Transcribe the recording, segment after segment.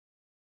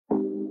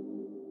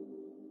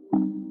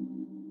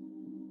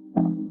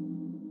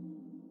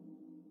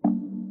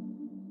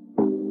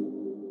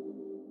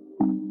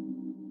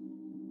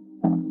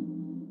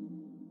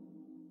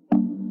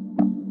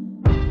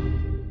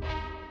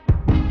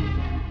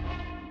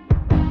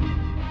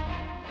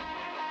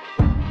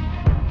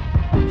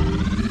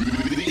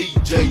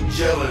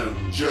Someone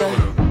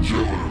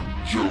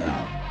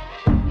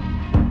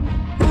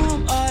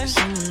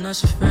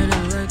that's afraid to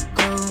let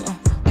go.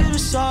 You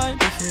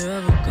decide if you're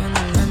ever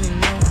gonna let me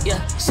know.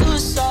 Yeah,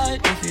 suicide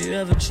if you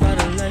ever try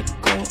to let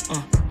go.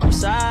 I'm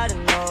sad, I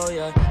know,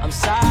 yeah. I'm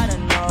sad, I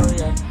know,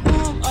 yeah. Who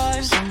am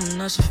I? Someone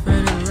that's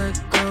afraid to let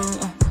go.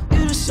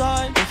 You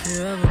decide if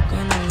you're ever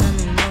gonna let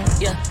me know.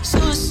 Yeah,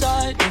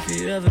 suicide if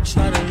you ever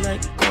try to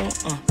let go.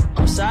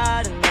 I'm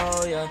sad, I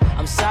know, yeah.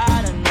 I'm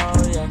sad, I know,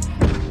 yeah.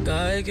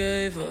 God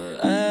gave her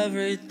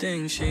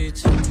everything. She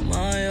took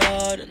my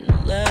heart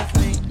and left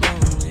me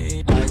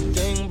lonely. I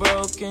think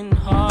broken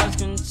hearts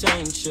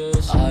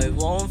contagious. I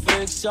won't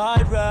fix,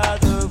 I'd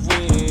rather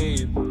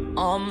weep.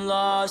 I'm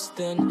lost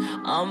and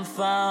I'm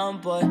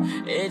found, but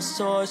it's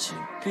torture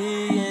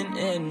being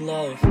in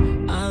love.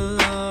 I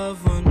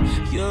love when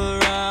you're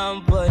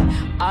around, but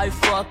I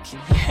fucking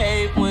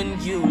hate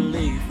when you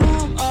leave. Who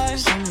am I?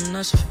 Someone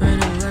that's afraid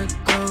to let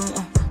go.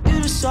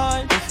 You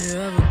decide if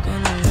you're ever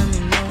gonna let me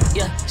know.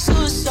 Yeah,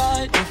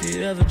 suicide if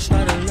you ever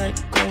try to let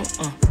go.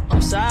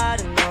 I'm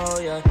sad, I know,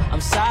 yeah.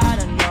 I'm sad,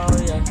 I know,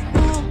 yeah.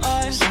 Who am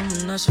I?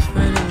 Someone that's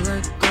afraid to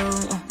let go.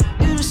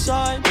 You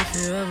decide if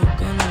you're ever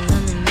gonna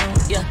let me know.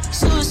 Yeah,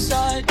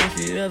 suicide if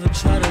you ever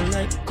try to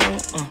let go.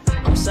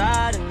 I'm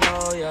sad, I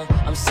know, yeah.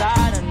 I'm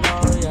sad, I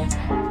know, yeah.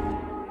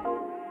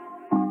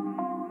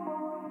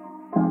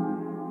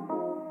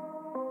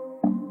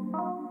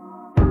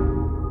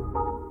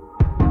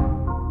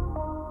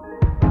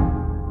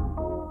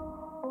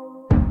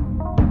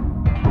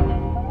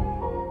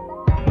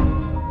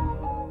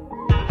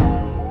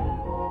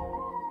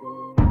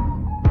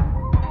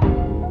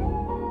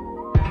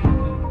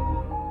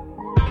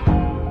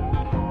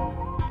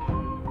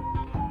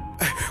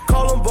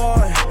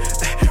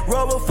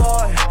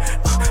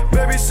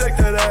 Baby, shake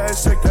that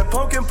ass, shake that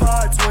pumpkin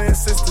pie. Twin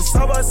sisters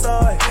side by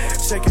side,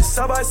 shake it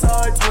side by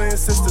side. Twin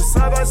sisters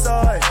side by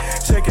side,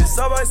 shake it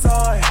side by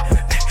side.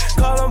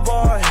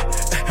 Columbine,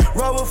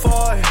 rubber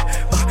fight.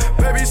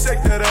 Baby,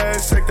 shake that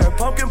ass, shake that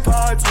pumpkin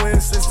pie. Twin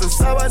sisters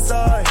side by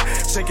side,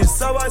 shake it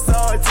side by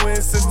side.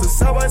 Twin sisters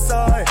side by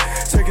side,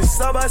 shake it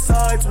side by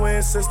side.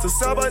 Twin sisters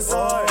side by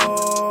side.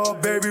 Oh,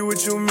 baby,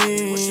 what you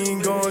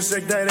mean? Go and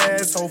shake that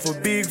ass home for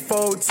big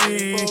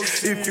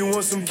 4T. If you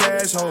want some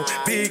cash home,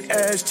 big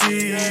ass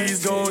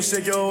cheese. Go and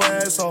shake your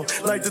ass home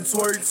like the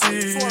twerk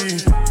T.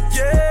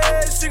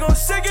 Yeah, she gon'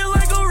 shake it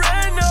like a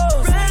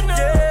rando.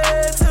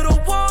 Yeah, to the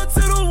wall, to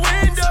the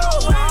window.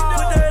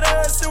 Put that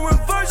ass in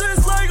reverse,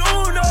 it's like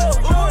Uno.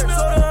 So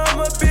I'm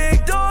a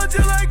big dog,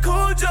 just like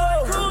Cujo.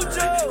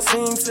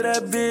 Sing to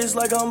that bitch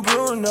like I'm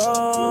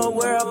Bruno.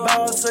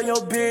 Whereabouts of your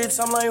bitch,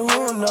 I'm like,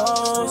 who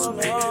knows?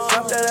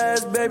 Drop that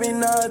ass, baby,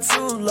 not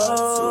too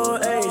low.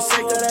 Hey,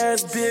 shake that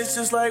ass, bitch,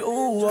 just like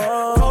ooh,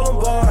 oh.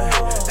 Columbine,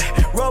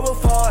 rubber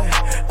fight.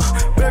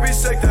 Baby,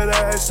 shake that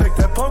ass, shake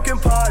that pumpkin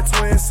pie.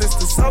 Twin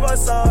sisters side by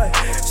side,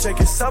 shake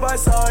it side by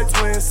side.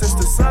 Twin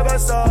sisters side by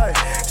side,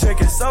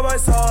 shake it side by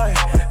side.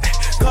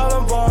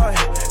 Columbine,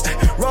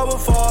 rubber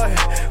fight.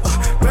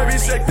 Baby,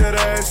 shake that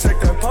ass, shake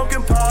that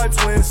pumpkin pie.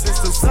 Twin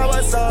sisters side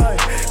by side,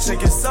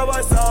 shake it side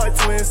by side.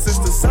 Twin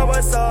sisters side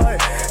by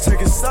side,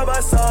 shake it side by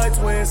side.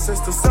 Twin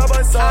sisters side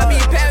by side. I be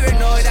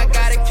paranoid, I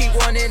gotta keep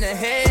one in the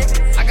head.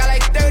 I got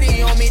like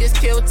 30 on me, this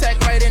kill tech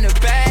right in the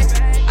back.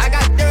 I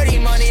got dirty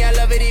money, I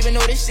love it even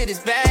though this shit is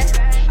bad.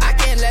 I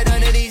can't let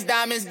none of these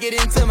diamonds get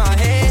into my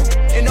head.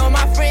 And all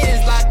my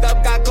friends locked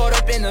up, got caught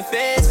up in the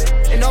feds.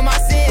 And all my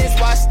sins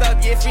washed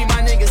up, yeah, free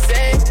my niggas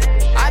said.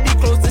 I be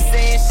close to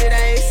saying shit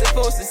I ain't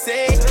supposed to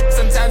say.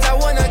 Sometimes I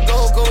wanna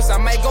go ghost, I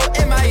might go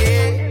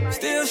MIA.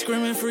 Still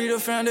screaming free the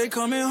fam, they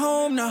coming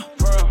home now.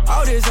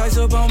 All this ice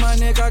up on my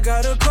neck, I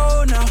got a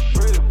cold now.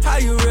 How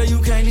you real, you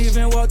can't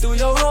even walk through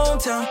your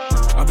hometown.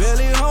 I'm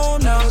barely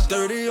home now,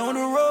 30 on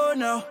the road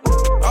now.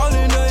 All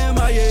in the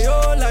MIA,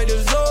 oh, like the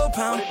Zoe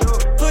pound.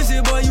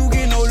 Pussy boy, you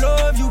get no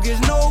love, you get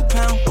no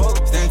pound.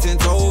 Stand 10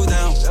 toes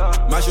down,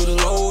 my shooter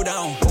low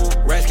down.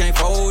 Rats can't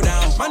fold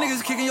down, my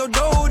niggas kicking your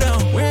dough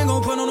down. We ain't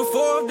gon' put on the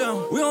fourth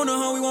down, we on the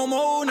hunt, we want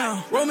more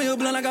now. Roll me a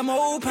blunt, I got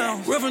more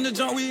pounds. We're from the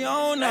jump, we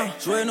on now.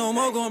 Swear no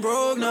more gon'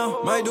 broke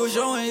now, might do a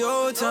show in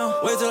your town.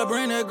 Wait till I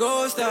bring that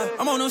ghost out,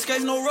 I'm on no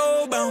skates, no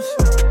road bounce.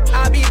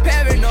 I be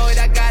paranoid,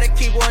 I gotta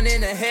keep one in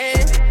the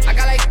head. I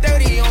got like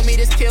 30 on me,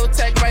 this kill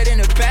tech right in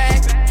the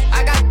back.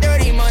 I got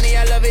dirty money,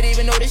 I love it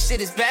even though this shit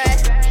is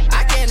bad.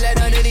 I can't let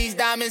none of these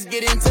diamonds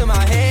get into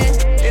my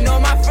head. And all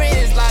my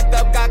friends locked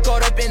up, got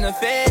caught up in the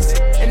feds.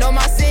 And all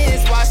my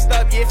sins washed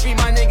up, yeah, free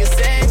my niggas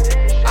said.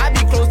 I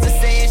be close to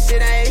saying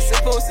shit I ain't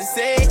supposed to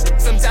say.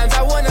 Sometimes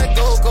I wanna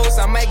go ghost,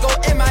 I might go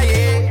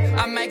MIA.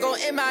 I might go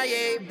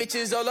MIA,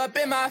 bitches all up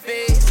in my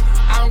face.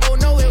 I don't go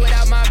nowhere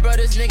without my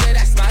brothers, nigga,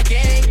 that's my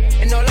gang.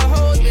 And all the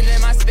hoes been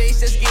in my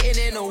space, just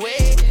getting in the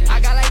way. I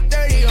got like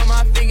 30 on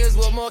my fingers,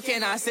 what more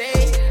can I say?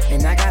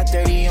 And I got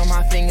 30 on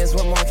my fingers,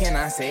 what more can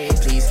I say?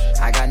 Please,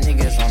 I got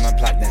niggas on the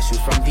block that shoot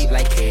from deep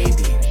like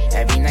KB.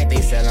 Every night they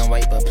sellin'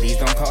 white, but please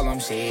don't call them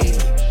shady.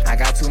 I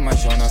got too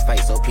much on the fight,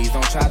 so please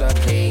don't try to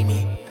play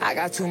me. I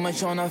got too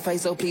much on the fight,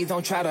 so please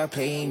don't try to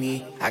play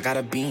me. I got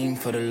a beam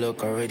for the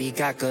look, already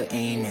got good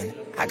aiming.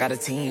 I got a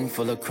team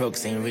full of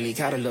crooks, ain't really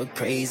gotta look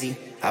crazy.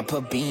 I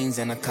put beans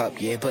in a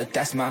cup, yeah, but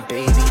that's my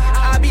baby.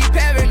 I be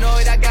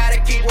paranoid, I gotta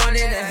keep one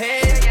in the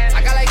head.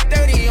 I got like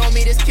 30 on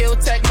me, this kill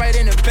tech right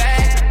in the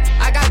back.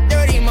 I got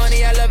dirty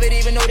money, I love it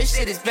even though this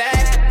shit is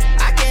bad.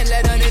 I can't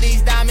let none of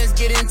these diamonds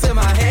get into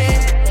my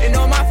head. And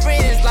all my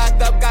friends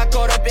locked up, got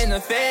caught up in the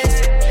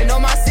feds. And all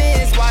my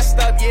sins washed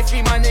up, yeah,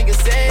 free my nigga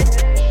said.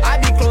 I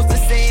be close to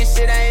saying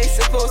shit I ain't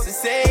supposed to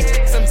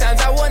say.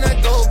 Sometimes I wanna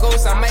go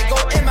ghost, I might go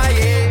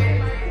MIA.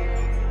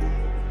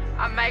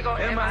 I might go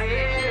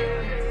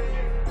MIA.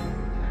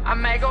 I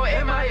might go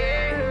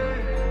MIA.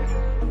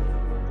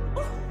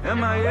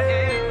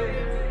 MIA.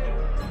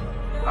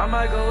 I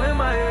might go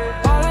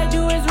MIA. All I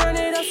do is run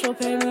it up, so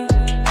pay me.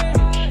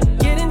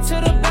 Get into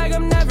the bag,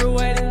 I'm never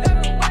waiting.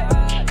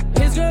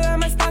 His girl at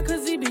my spot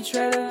cause he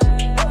betrayed her.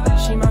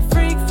 She my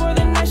freak for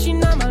the night, she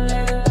not my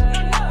lady.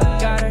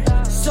 Got her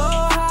so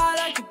hot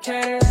I could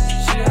cater.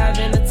 She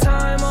having the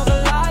time of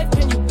her life,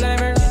 can you blame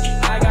her?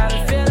 I got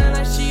a feeling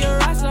like she a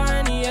rock star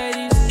in the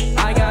 80s.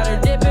 I got her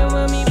dipping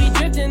with me, be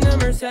drifting the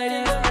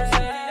Mercedes.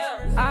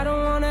 I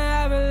don't wanna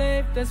have a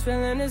life, this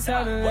feeling is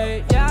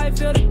heavenly. Yeah, I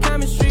feel the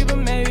chemistry, but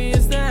maybe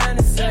it's the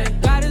Hennessy.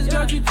 Got his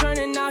girl keep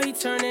turning, now he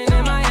turning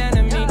in my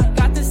enemy.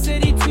 Got the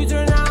city to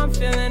turn, now I'm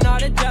feeling all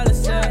the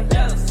jealousy.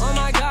 Oh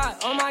my god,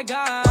 oh my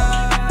god.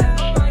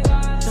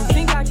 Don't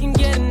think I can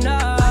get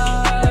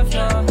enough,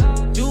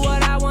 no. Do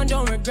what I want,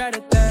 don't regret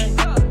a thing.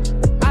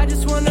 I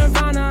just wanna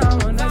run out,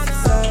 I'm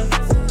unnecessary.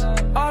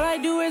 All I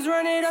do is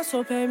run it up,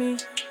 so pay me.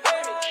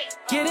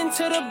 Get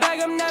into the bag,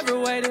 I'm never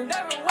waiting.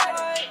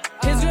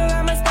 His girl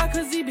at my spot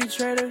cause he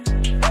betrayed her.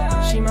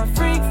 She my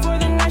freak for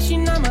the night, she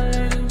not my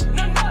lady.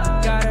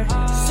 Got her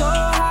so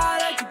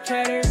hot I could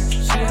cater.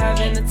 She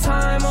having the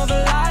time of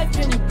her life,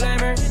 can you blame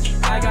her?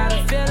 I got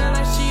a feeling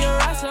like she a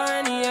rock star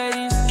in the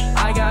 80s.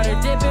 I got her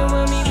dipping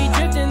with me, be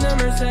drifting the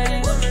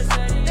Mercedes.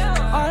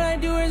 All I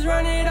do is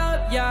run it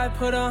up, yeah, I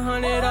put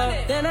 100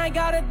 up. Then I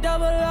gotta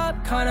double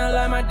up, kinda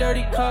like my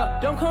dirty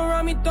cup. Don't come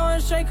around me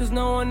throwing shade, cause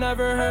no one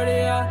ever heard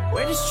it, yeah.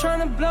 We're just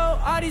trying to blow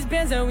all these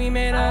bands that we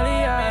made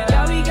earlier.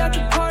 Yeah, we got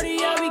the party,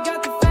 yeah, we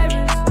got the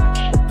favorites.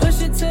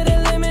 Push it to the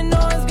limit, no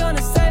one's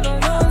gonna save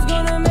us. No one's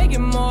gonna make it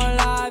more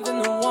alive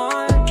than the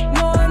one.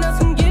 No one else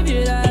can give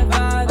you that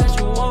vibe that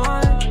you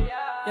want.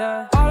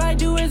 Yeah, all I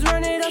do is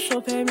run it up, so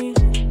pay me.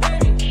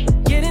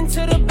 Get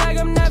into the bag,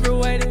 I'm never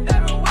waiting.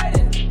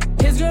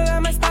 His girl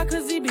at my spot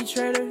cause he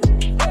betrayed her.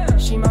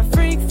 She my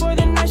freak for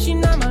the night, she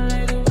not my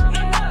lady.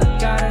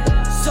 Got her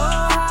so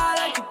hot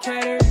I could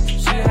cater.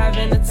 She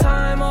having the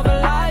time of her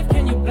life,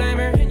 can you blame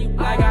her?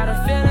 I got a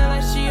feeling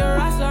like she a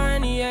rock star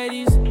in the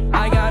 80s.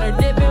 I got her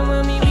dipping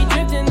with me, be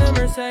drifting the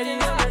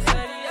Mercedes.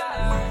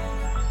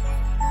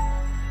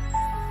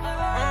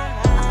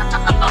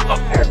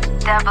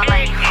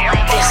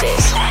 This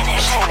is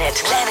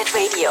Planet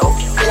Radio,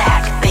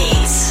 Black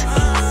Bass.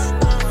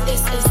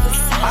 This is the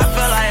sound. I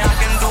feel like I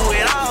can do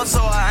it all,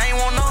 so I ain't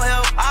want no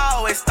help. I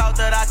always thought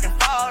that I can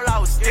fall, I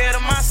was scared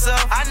of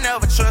myself. I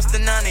never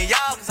trusted none of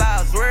y'all, cause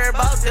I was worried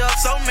about death.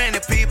 So many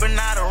people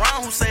not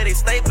around who say they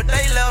stay, but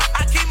they left.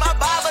 I keep my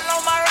Bible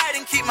on my right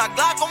and keep my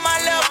Glock on my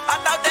left. I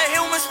thought that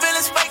humans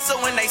feelings fake, so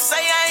when they say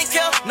I ain't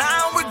kept, now I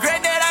don't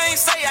regret that I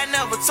ain't say I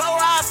never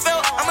told how I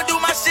felt. I'ma do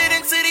my shit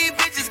until these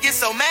bitches get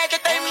so mad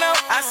that they melt.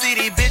 I see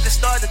these bitches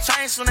start to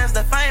change soon as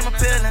the fame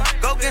appealing.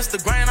 Go against the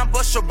grain, I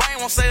bust your brain,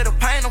 won't say the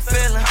pain I'm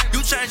feeling.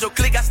 You change your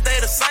clique, I stay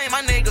the same.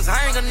 My niggas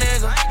hang a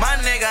nigga. My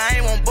nigga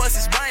ain't won't bust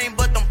his brain,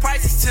 but them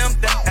prices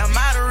tempting. Am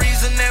I the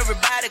reason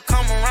everybody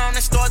come around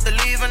and start to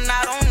leaving?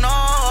 I don't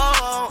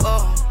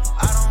know.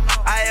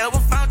 I ever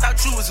found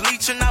out you was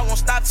leeching, I won't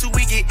stop till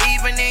we get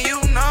even, and you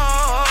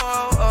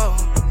know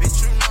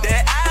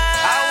that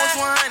I was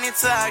 100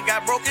 till I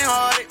got broken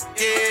hearted.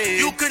 Yeah,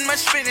 you couldn't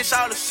much finish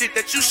all the shit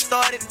that you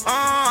started.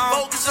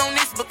 Focus on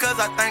this because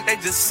I think they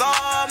just saw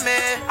me.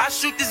 I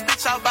shoot this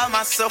bitch out by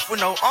myself with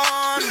no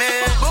army.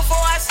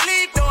 Before I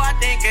sleep though, I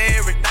think of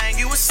everything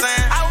you was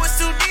saying. I was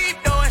too deep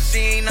though, and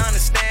she ain't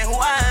understand who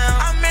I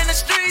am. I'm in the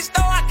streets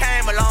though, I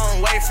came a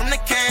long way from the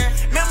can.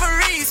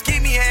 Memories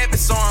keep me happy,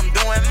 so I'm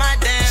doing my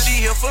dance.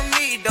 She here for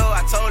me though,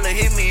 I told her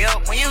hit me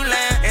up when you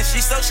land. And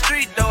she so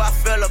street though, I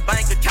fill her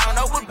bank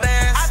account up with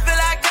bands. I feel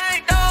I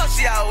can't though,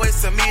 she always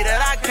tell me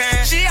that I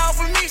can. She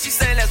offer me, she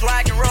say let's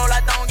rock and roll,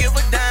 I don't give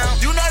a damn.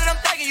 You know that I'm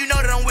thinking, you know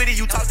that I'm with it.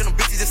 You talk to them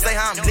bitches and say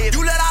how I'm living.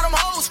 You let all them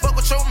hoes fuck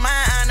with your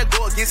mind to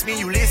go against me,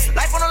 you listen.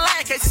 Life on the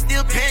line, case it's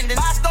still pending.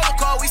 Buy a stolen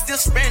car, we still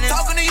spinning.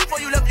 Talking to you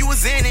before you left, you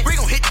was in it. We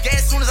gon' hit the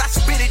gas soon as I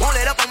spit it. Won't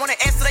let up, I wanna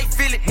answer, they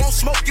feel it. Won't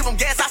smoke, give them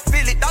gas, I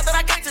feel it. Thought that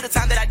I came to the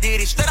time that I did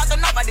it. Straight out the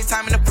knife, I did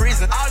time in the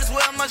prison. All is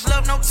well, much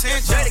love, no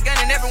tension. Straight a gun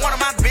in every one of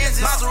my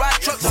Benzes.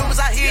 Maserati truck, soon as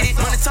I hit it.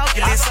 Money talk,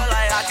 you listen. I feel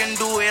like I can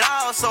do it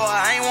all, so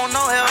I ain't want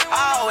no help.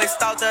 I always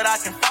thought that I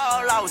can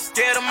fall, I was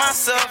scared of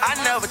myself. I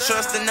never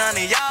trusted none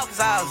of y'all, cause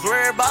I was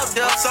worried about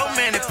death. So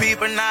many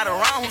people not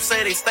around who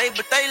say they stay,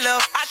 but they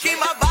left. I keep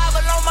my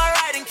Bible on my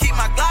right and keep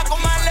my Glock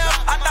on my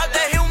left. I thought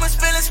that humans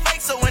feelings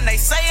fake, so when they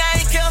say I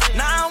ain't kept,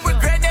 now I don't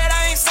regret that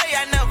I ain't say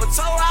I never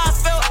told how I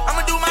felt.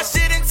 I'ma do my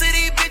shit until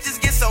these bitches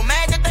get so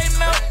mad that they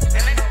melt.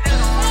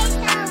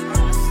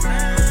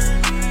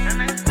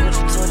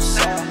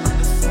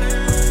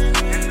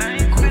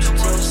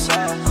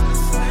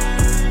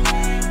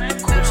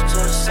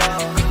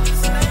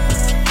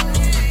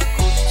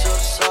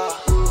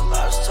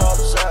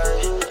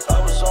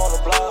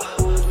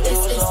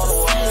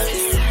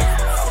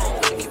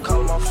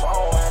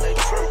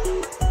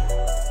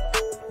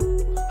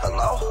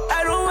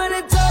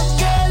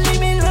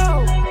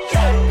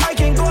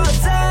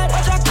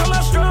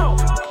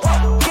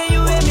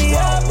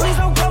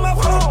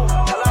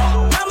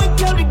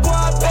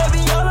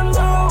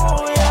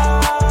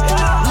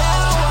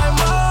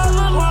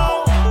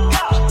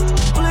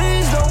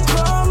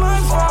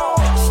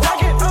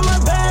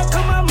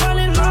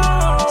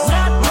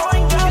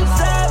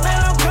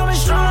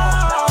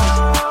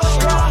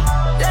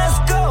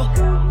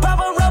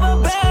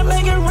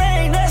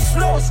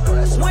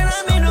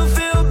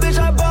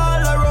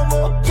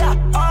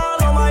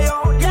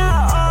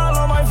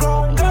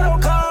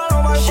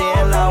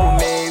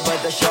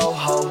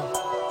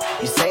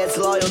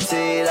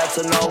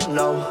 that's a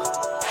no-no.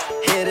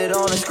 Hit it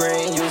on the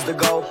screen, use the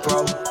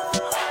GoPro.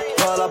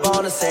 Pull up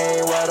on the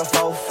scene with a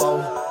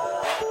fofo.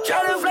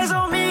 Try to flex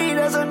on me,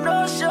 that's a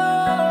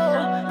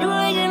no-show. You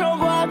ain't get no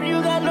guap,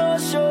 you got no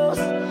shows.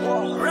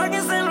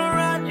 Rockin' Saint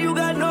Laurent, you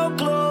got no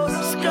clothes.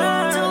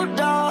 Skirt too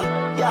dark,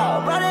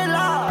 y'all run it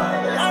loud.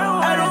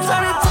 I don't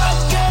try to talk,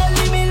 girl,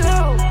 leave me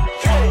alone.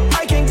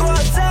 I can go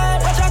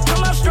outside, watch I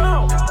come out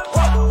strong.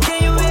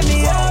 Can you hit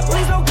me up,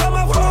 please don't call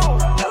my phone.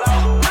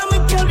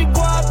 I'ma kill the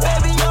guap,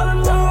 baby, all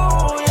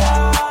alone,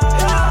 yeah.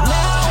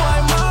 Now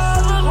I'm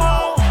all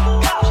alone.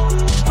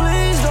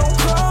 Please don't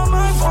call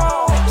my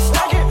phone.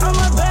 Stack it on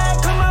my back,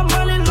 cut my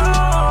money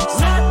long.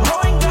 Not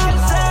going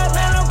outside,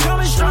 man, I'm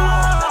coming strong.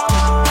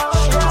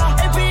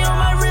 AP on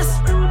my wrist,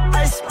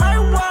 ice my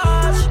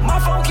watch. My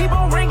phone keep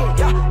on ringing,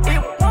 yeah,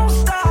 it won't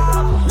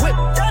stop. Whip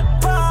that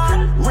pot,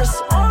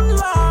 wrist on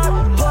lock.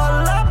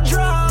 Pull up,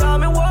 drop,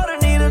 diamond water,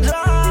 need a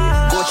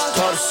drop. Gucci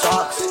taught the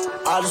socks,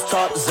 I just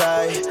taught the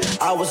Zay.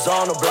 I was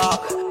on the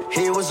block,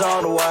 he was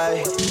on the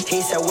way.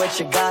 He said, what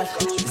you got?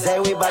 Zay,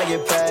 we bout to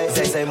get paid.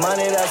 Zay say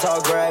money, that's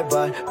all great,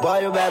 but boy,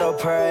 you better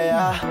pray,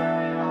 yeah.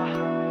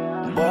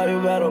 Boy,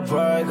 you better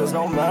pray, cause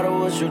no matter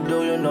what you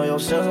do, you know your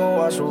sins gon'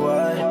 wash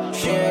away.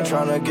 She ain't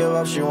tryna give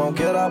up, she won't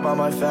get up on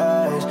my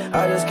face.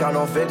 I just count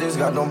on 50s,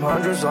 got them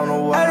hundreds on the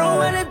way. I don't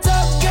wanna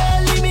talk,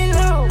 girl, leave me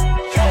alone.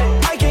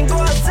 I can go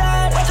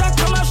outside, watch I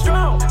come out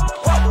strong.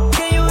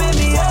 Can you hit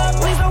me up,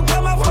 please don't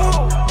call my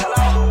phone.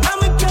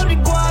 I'ma kill the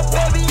guap,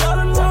 baby, all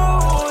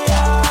alone,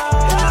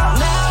 yeah.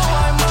 Now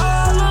I'm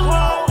all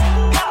alone.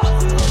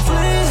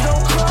 Please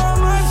don't call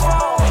my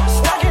phone.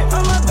 Stack it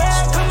on my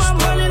back, cut my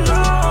money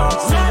long.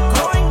 Not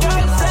going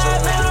outside,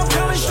 man, I'm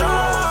coming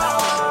strong.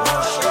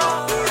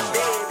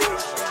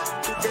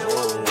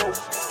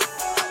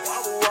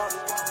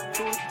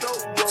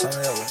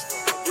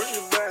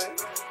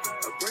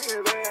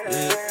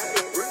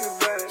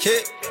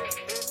 Yeah.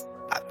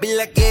 I be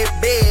like, yeah,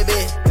 baby.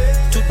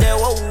 To that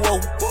whoa, whoa.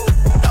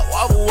 That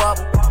wobble,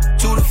 wobble.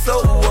 To the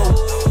flow, whoa.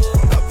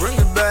 I bring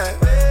it back.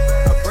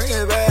 I bring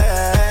it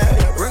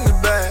back. I bring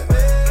it back.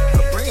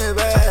 I bring it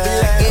back. I be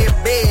like, yeah,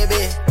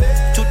 baby.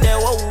 To that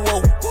whoa, whoa.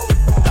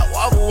 That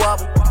wobble,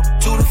 wobble.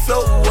 To the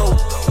flow, whoa.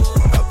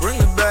 I bring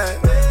it back.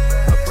 I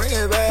bring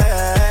it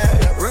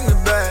back. I bring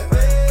it back.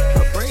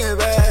 I bring it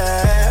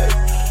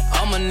back.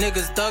 All my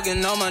niggas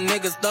thuggin', all my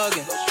niggas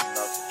thuggin'.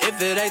 If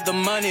it ain't the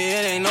money,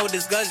 it ain't no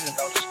discussion.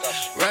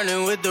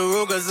 Running with the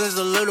Rugers since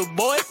a little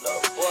boy.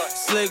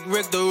 Slick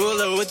Rick the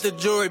ruler with the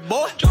jewelry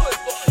boy.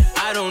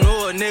 I don't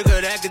know a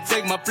nigga that could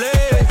take my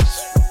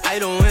place. I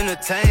don't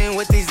entertain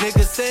what these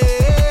niggas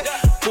say.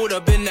 Pulled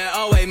up in that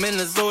all-white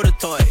Minnesota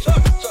toy.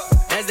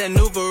 That's that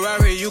new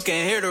Ferrari, you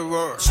can hear the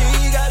roar. She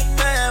got a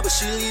man, but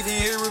she leaving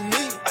here with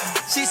me.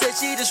 She said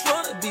she just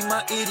wanna be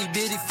my itty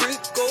bitty freak.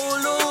 Oh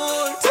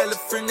Lord, tell a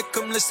friend to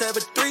come, let's have a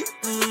three.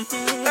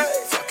 Hey,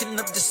 fucking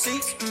up the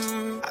seats.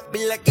 I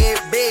be like, yeah,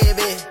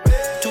 baby.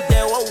 To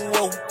that whoa,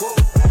 whoa,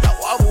 that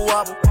wobble,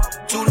 wobble.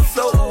 To the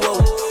flow, whoa.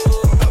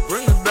 I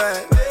bring it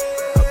back.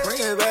 I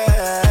bring it back.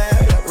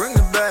 I bring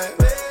it back.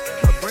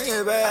 I bring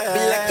it back. I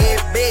be like,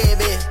 yeah,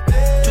 baby.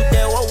 To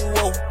that whoa,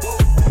 whoa,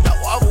 that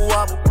wobble,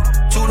 wobble.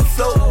 To the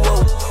flow,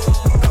 whoa.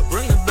 I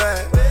bring it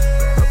back.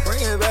 I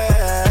bring it back.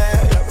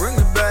 I bring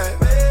it back.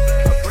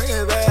 I bring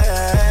it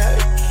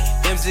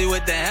back. MC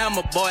with the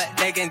hammer, boy,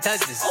 they can't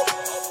touch this.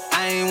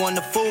 I ain't want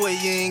to fool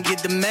with you, ain't get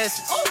the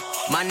message.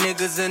 My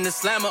niggas in the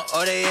slammer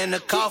or they in the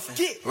coffin.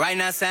 Right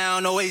now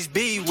sound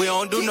OHB, we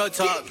don't do no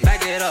talk.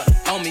 Back it up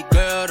on me,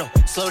 girl, don't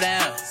slow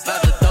down.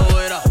 About to throw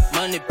it up,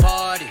 money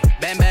party,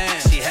 bam bam.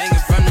 She hanging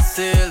from the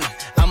ceiling,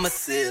 I'm a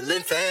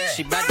ceiling fan.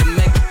 She bout to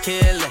make a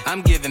killing,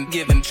 I'm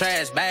giving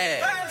trash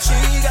bag. She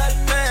got a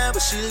man,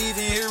 but she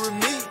leaving here with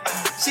me.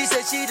 She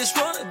said she just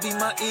wanna be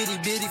my itty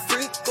bitty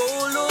freak.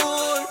 Oh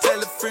Lord, tell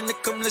a friend to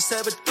come, let's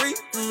have a three.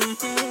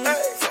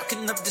 Hey,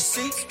 fucking up the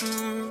seats.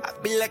 I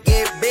be like,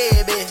 yeah,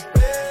 baby.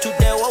 To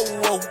that whoa,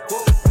 whoa,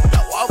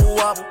 that wobble,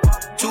 wobble.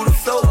 To the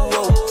flow,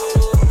 whoa.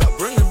 I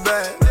bring it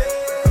back.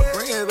 I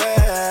bring it back.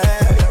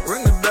 I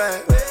bring it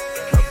back.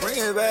 I bring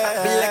it back.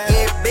 I be like,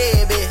 yeah,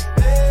 baby.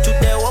 To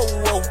that whoa,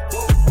 whoa,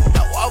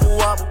 that wobble,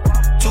 wobble.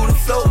 To the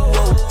flow,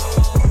 whoa.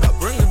 I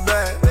bring it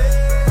back.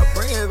 I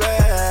bring it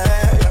back.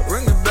 I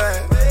bring it back.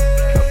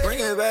 I bring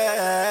it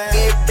back.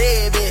 Yeah,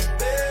 baby.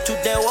 To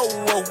that whoa,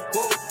 whoa,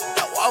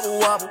 that wobble,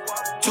 wobble.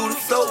 To the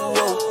flow,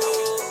 whoa.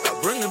 I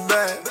bring it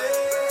back.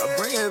 I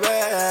bring it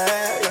back.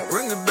 I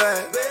bring it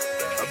back.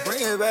 I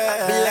bring it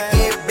back. Be like,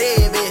 yeah,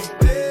 baby.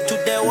 To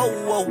that whoa,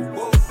 whoa,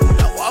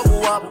 that wobble,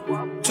 wobble.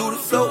 To the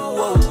flow,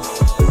 whoa.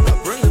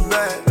 I bring it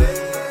back.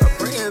 I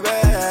bring it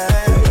back.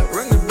 I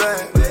bring it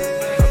back.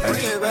 I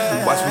bring it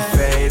back. Watch me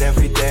fade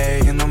every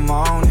day in the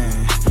morning.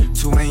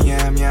 2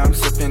 a.m., yeah, I'm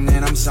sipping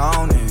and I'm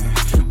zoning.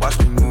 Watch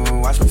me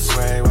move, watch me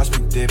sway, watch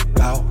me dip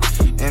out.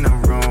 In a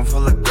room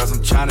full of girls, I'm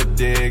tryna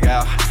dig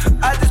out.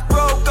 I just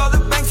broke all the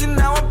banks and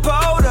now I'm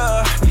pulled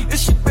up.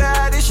 Is she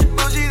bad, is she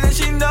bougie, then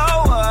she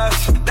know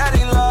us. That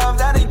ain't love,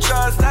 that ain't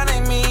trust, that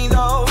ain't me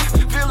though.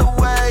 Feel the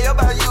way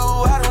about you,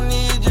 I don't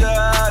need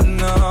ya,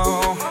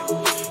 no.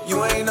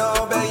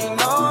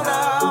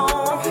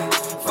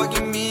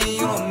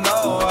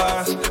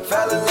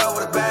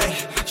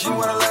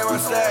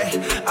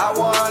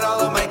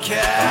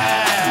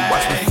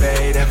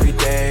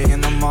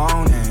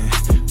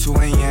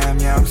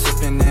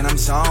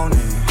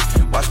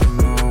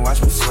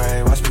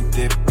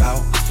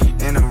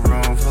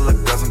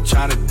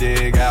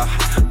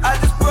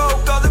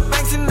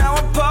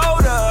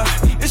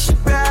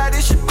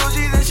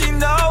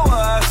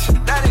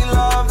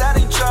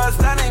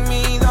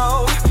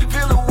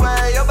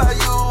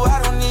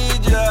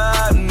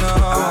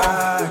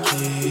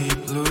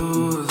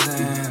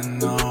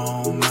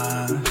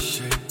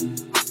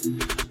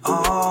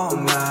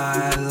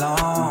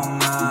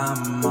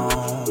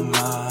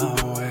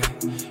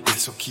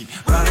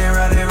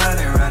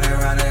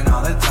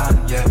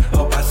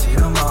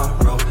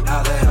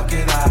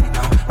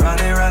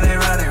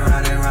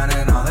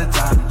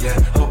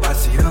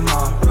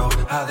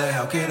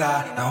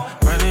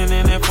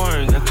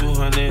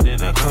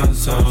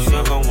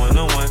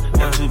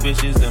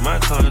 bitches in my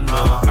condo.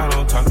 I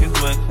don't talk as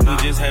much, we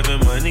just having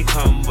money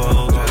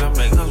combo. Tryna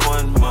make us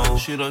one more,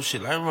 shoot up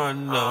shit like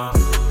Rondo.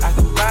 I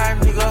can buy a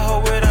nigga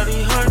hoe with all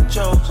these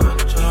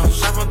hunchos.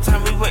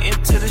 Summertime we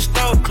waitin' till the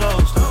store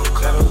closed.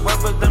 Got a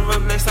weapon, then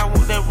Rolex, I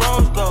want that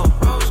rose gold.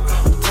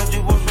 Told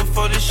you once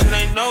before, this shit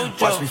ain't no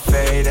joke. Watch me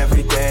fade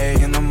every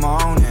day in the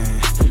morning.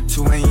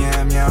 2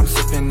 a.m., yeah, I'm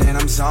sipping and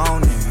I'm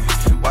zoning.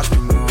 Watch me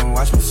move,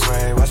 watch me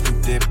sway, watch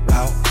me dip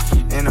out.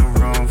 In a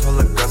room full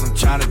of girls, I'm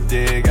tryna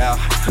dig out.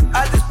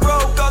 I just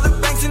broke all the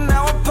banks and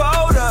now I'm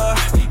pulled up.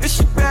 Is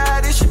she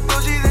bad, is she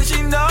bougie, then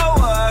she know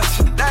us.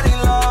 That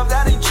ain't love,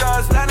 that ain't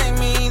trust, that ain't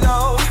me,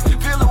 no.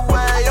 Feel the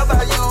way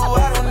about you,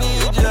 I don't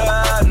need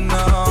ya,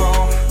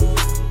 no.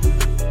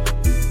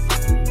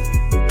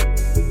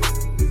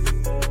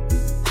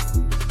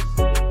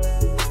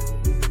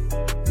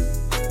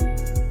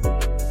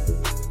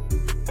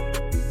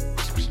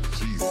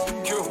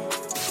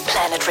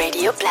 Planet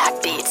Radio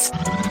Black Beats.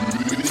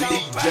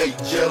 DJ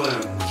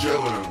Jellin.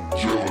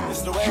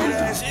 It's the way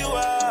that you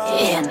are.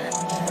 In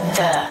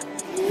the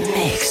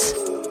mix.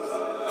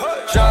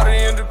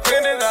 Shawty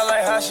independent, I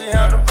like how she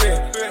handle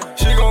business.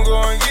 She gon'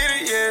 go and get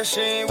it, yeah,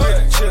 she ain't with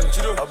it.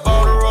 Chillin'. I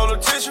bought a roll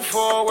of tissue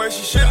for her way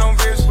she shit on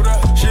bitch.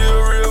 She a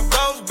real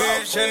boss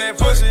bitch, and that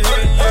pussy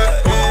hitting,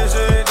 yeah. Is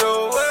it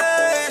the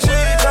way she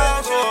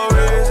talk or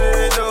is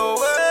it the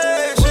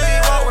way she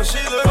walk when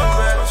she looking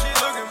back?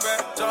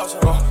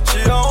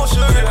 She on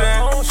sugar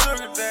down.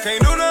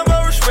 Can't do nothing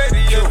but respect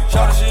to you.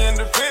 Shawty, she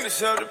independent,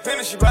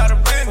 self-dependent, she bout her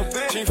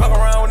business. She ain't fucking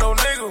around with no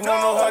niggas, won't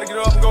know how to get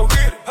up and go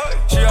get it.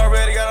 She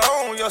already got her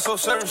own, y'all so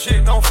certain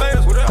shit don't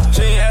fail.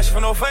 She ain't asking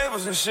for no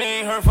favors and she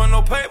ain't hurt for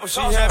no paper.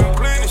 She having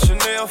plenty,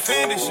 Chanel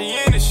Fendi, she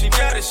in it, she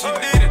got it, she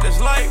did it. That's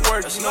light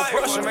work, there's no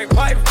pressure, make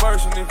pipes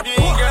person. If you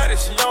ain't got it,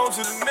 she on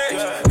to the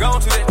next,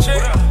 gone to that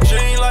check. She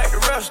ain't like the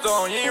rest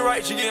on, you ain't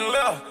right, she getting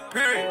left,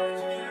 period.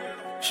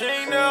 She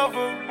ain't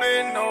never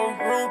been no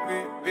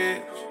groupie,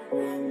 bitch.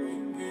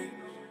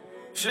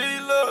 She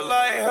look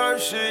like her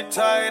shit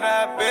tight,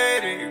 I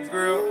bet it,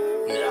 girl.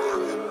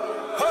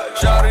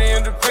 Shawty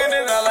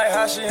independent, I like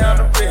how she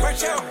handle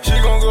business. She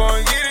gon' go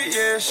and get it,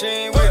 yeah, she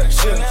ain't with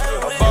it.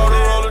 I bought a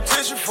roll of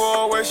tissue for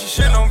her way she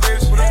shit on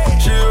bitch.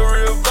 She a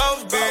real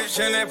boss bitch,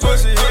 and that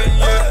pussy hitting,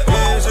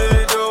 yeah. Is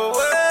it the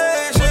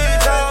way she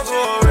talk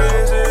or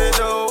is it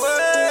the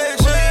way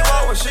she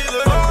walk when she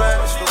looking back?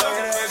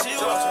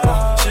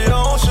 She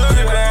on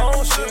sugar down.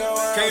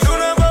 Can't do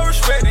nothing but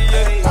respect it,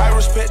 yeah. I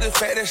respect the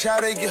fact that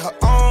Shawty get her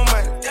own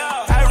money.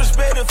 I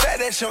respect the fact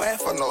that she don't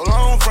ask for no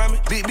loan from me.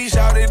 Big bitch,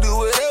 Shawty do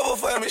whatever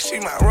for me. She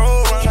my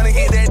road run. Tryna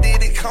get that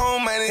Diddy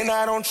Cone money. And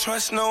I don't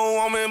trust no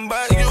woman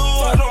but you.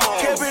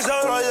 Can't be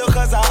so loyal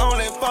cause I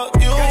only fuck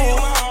you.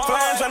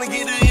 Flying tryna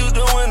get to you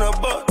doing a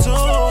buck too.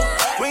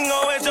 We can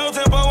go at your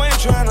tempo, ain't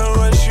tryna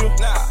rush you.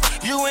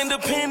 You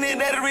independent,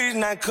 that the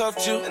reason I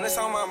cuffed you. And that's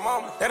on my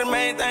mama. That the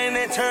main thing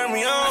that turned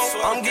me on.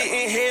 I'm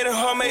getting hit and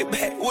her make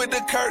back with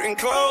the curtain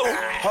closed.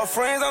 Her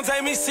friends don't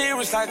take me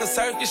serious like a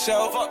circus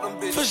show.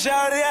 For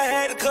Shawty, I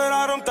had to cut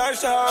all them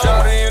thirsty hoes.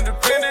 Shawty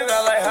independent,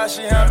 I like how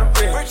she handle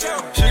business.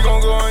 She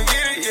gon' go and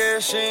get it, yeah,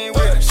 she ain't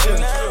with it.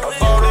 I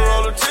bought a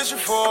roll of tissue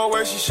for her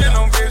way she shit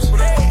on bitch.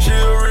 She a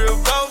real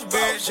boss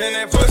bitch, and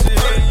that pussy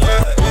hitting,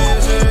 yeah.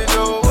 Is it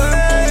the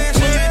way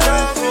she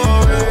talk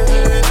or is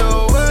it the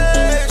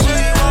way she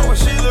walk when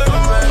she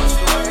looking back?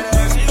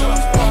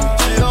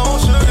 She on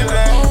sugar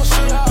down.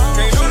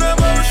 Can't do nothing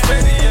but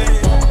respect it, yeah.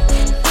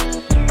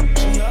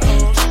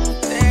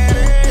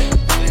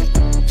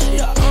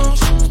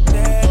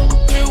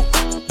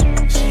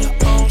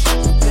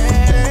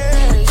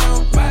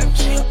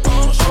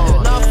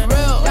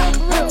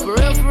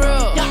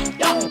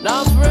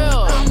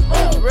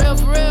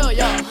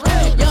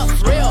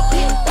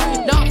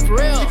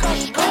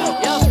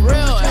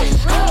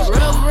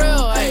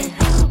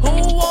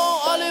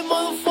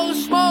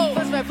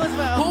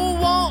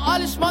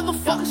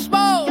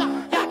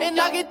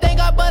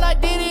 But I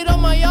did it on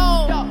my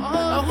own.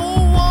 Now who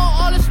want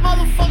all this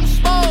motherfucking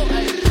smoke?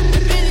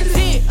 Been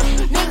it,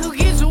 nigga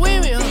get you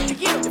with me,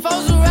 huh? If I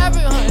was a rapper,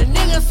 the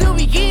nigga still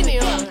be getting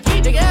it, huh?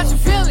 Nigga have some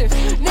feelings,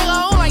 nigga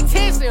I don't like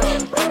texting,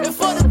 huh? And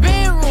for the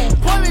bedroom,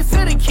 point me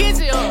to the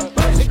kitchen, huh?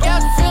 Nigga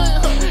have some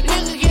feelings,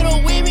 nigga get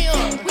on with me,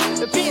 huh?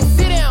 The bitch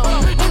sit down,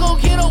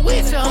 nigga get on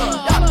with you,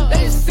 huh?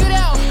 They just sit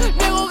down,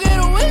 nigga get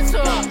on with you,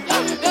 huh?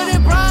 Then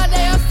in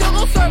Friday, I still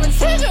gon' serve a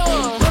chicken,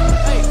 huh?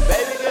 Hey,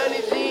 baby girl,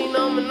 this scene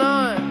number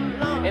 9.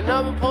 And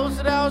I've been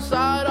posted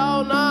outside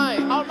all night.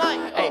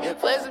 Hey,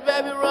 flexing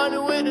baby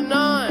running with the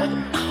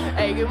 9.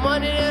 Hey, get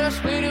money then I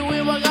split it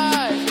with my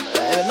guys.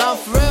 And not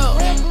for real,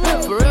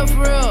 for real,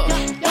 for real.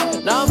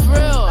 Not for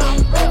real,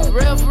 for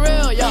real, for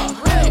real, yeah.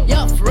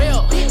 Yeah, for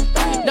real,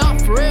 not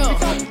for real.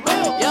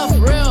 Yeah, for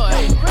real,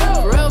 hey.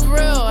 For real, for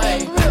real, hey.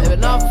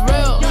 Not for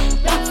real,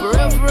 for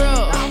real, for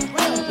real.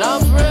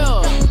 Not for real,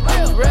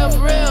 for real,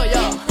 for real,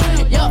 yeah.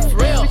 Yeah, for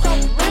real,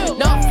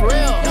 not for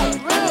real.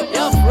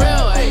 Yeah, for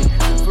real, hey.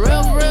 For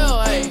real, for real,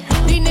 ayy.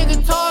 These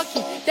niggas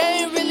talking, they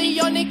ain't really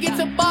on niggas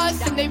to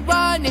bossing, they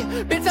riding.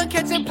 Bitch, I'm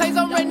catching plays,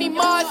 I'm Randy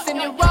Moss and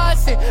they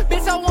rising.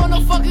 Bitch, I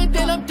wanna fuck it,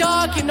 then I'm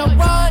dark and I'm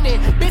running.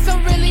 Bitch,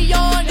 money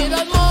on it,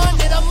 I'm on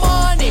it, I'm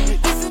on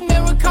it. This is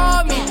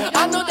Murakami.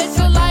 I know that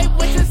you like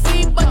what you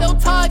see, but don't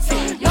touch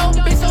it. No,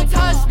 bitch, don't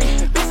touch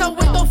me. Bitch, I'm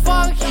with the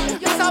funky.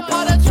 Bitch, I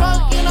bought a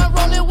trunk and I'm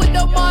rolling with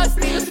the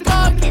musty, the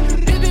skunky.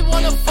 This bitch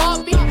wanna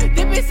fuck me.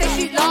 This bitch say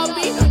she love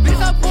me.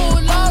 Bitch, I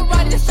pull up,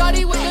 riding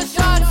shawty with the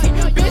shotty.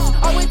 Bitch,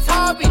 I'm with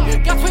Tommy.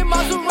 Got twin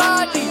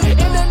Maserati.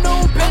 In the new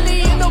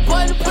Billy, in the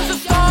button, push a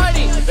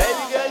starting.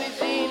 Baby girl, you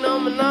seen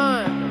number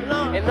 9.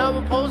 And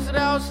I'ma post it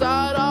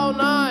outside all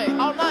night.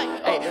 All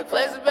night. Hey,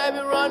 flexing, baby,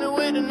 running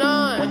with the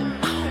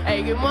 9.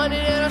 Hey, get money,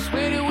 then I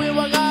split it with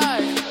my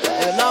guys.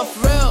 And not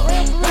for real.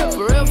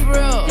 For real, for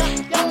real.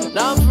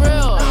 Not for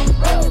real.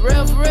 For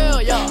real, for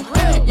real, yeah.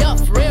 Yeah,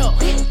 for real.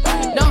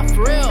 Not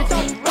for real.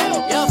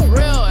 Yeah, for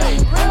real, hey.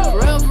 For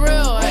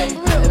real, hey.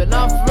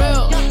 Not for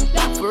real.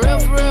 For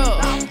real,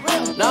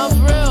 not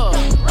for real.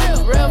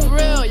 For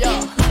real, yeah.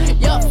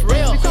 Yeah, for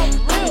real.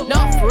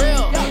 Not for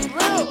real.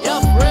 Yeah,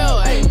 for real,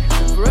 hey.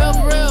 For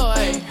real,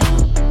 hey.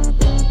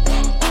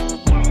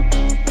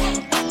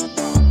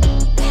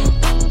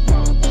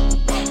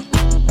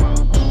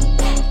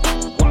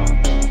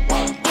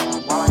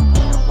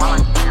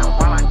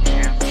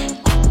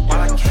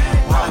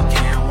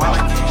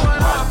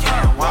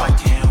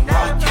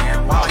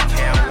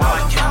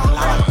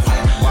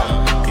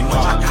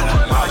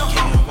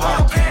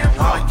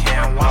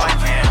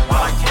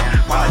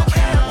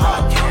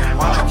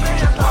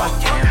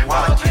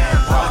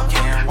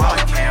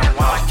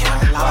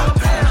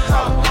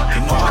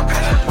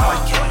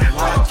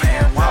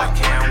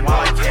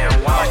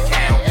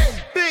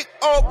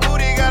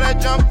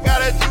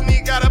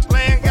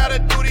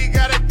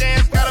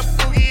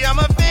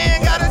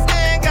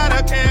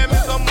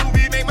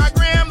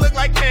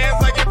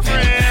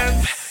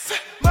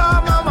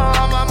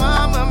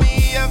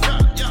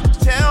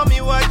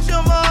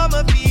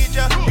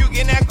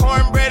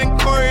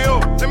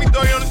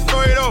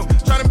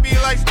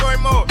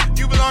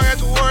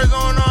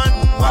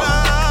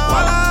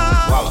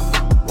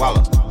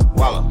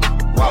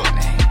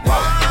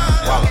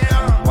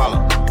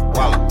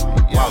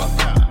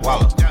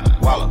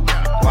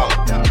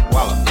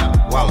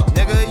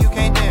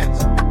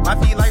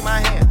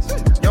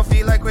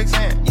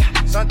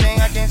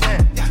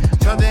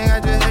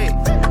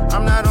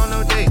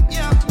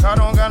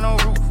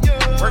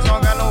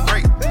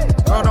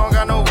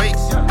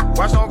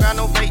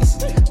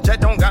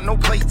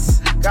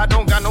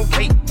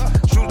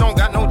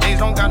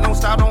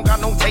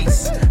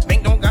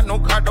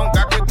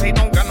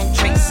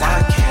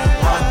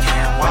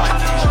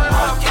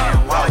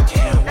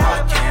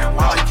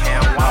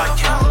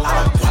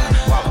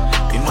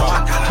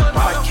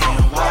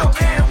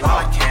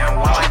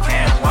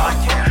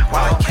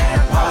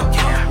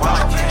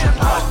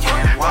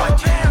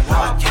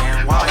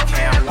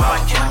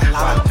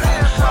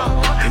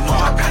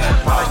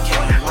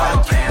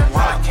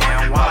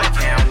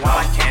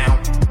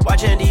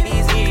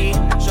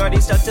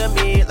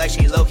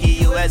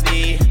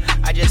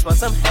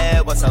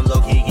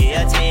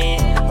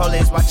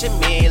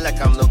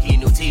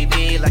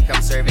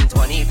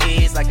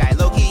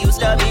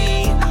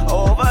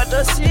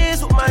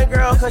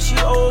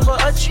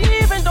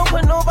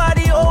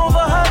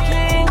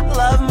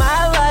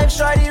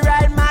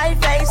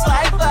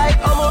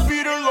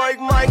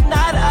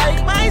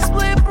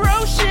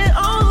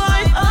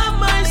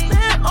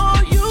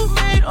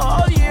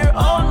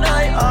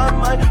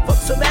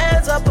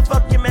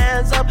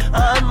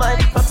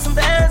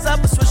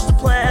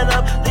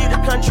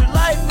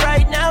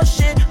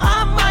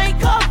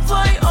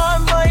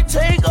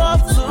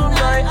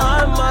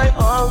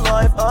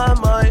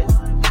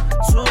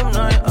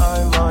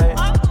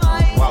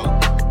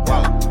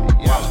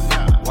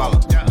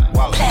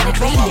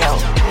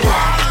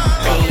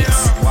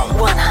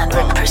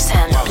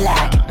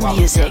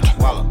 Music.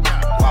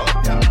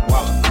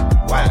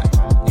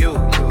 You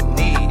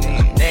need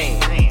name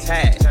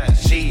tag.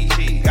 She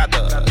got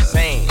the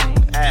same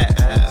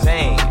ass,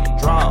 same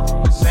draw,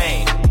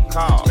 same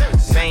car,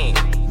 same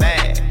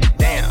bag.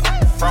 Damn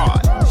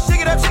fraud.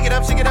 Shake it up, shake it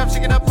up, shake it up,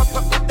 shake it up. Pop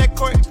that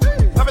court.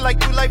 Pop it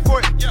like you like for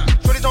it.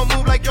 Shorties don't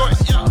move like yours.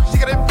 She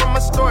got it from my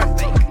store.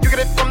 You get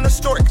it from the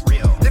store.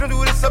 They don't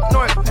do this up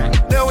north.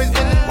 They always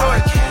been in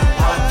north.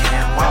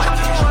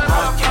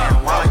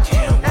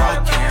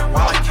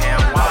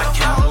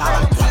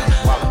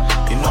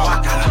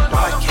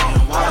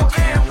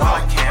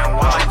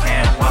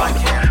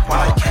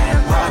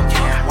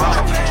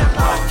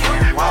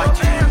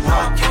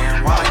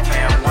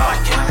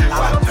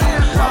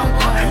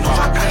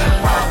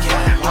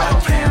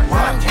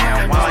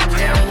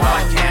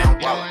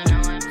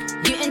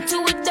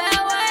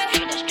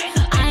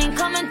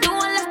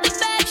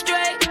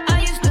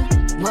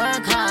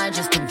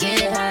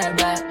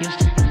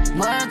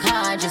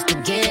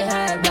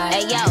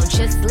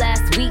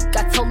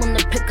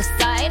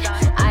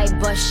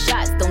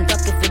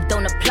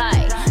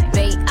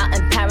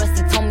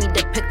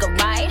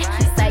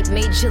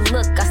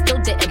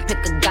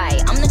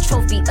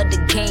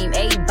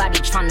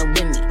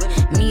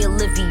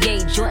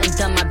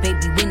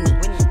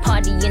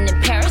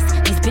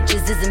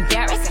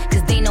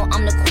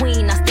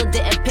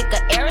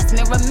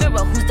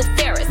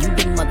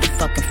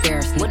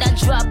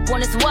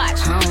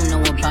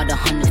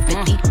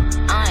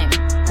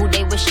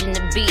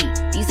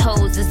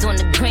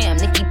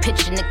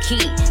 pitching the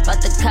key.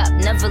 About the cop,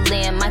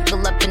 Neverland,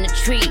 Michael up in the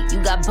tree.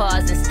 You got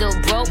bars and still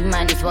broke, you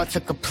might as well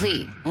took a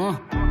plea.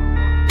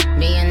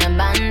 Me in the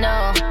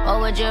bando, or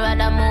would you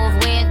rather move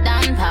with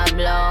Don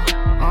Pablo?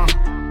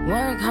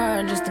 Work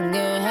hard just to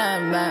get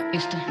half back.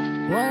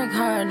 Work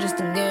hard just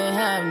to get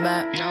half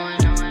back.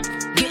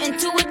 Get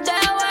into it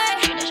that way.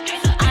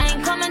 I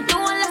ain't coming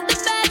through unless the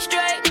back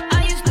straight.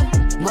 I used to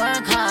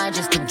work hard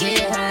just to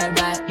get her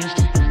back.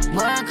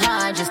 Work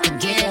hard just to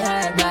get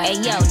her back. Hey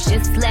yo,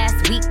 just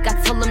last week I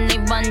told them they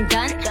run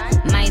done.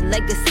 My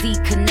legacy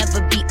could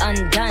never be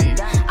undone.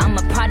 I'm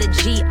a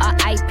prodigy,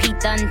 R.I.P.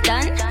 dun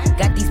dun.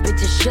 Got these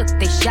bitches shook,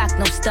 they shocked,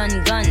 no stun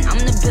gun. I'm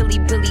the Billy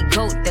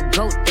goat, the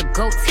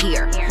goat's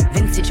here.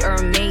 Vintage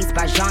Hermes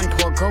by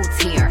Jean-Paul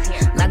Gaultier.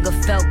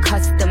 Lagerfeld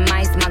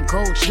customized my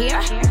gold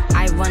chair.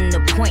 I run the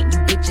point, you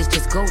bitches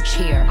just go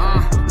cheer.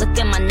 Look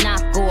at my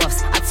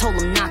knockoffs, I told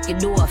them knock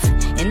it off.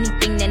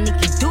 Anything that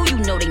Nicki do, you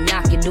know they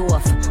knock it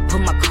off.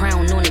 Put my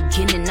crown on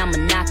again and I'ma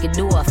knock it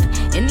off.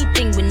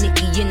 Anything with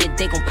Nicki in it,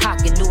 they gon'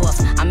 pocket off.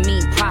 I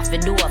mean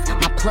profit off,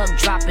 my plug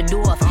drop it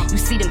off. You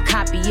see them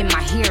copying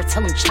my hair,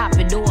 tell them chop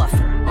it off.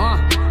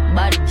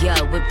 Body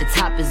girl, whip the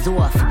top is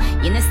off.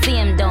 You know see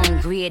him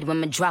don't grid when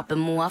me drop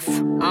him off.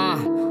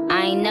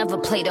 I ain't never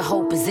played a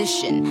whole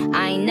position.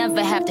 I ain't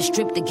never have to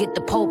strip to get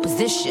the pole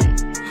position.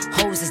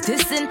 Hoes is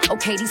dissing,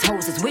 okay these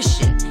hoes is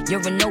wishing.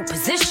 You're in no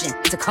position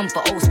to come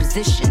for O's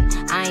position.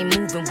 I ain't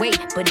moving weight,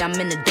 but I'm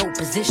in a dope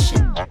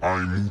position. I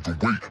ain't moving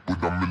weight,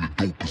 but I'm in a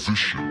dope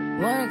position.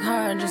 Work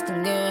hard just to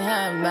get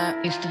half back.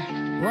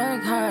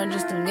 Work hard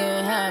just to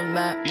get half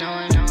back.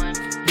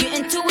 Get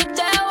into it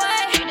that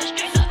way.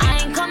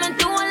 I ain't coming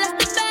through unless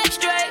the back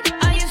straight.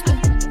 I used to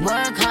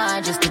work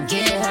hard just to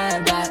get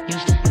her back.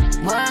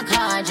 Work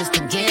hard just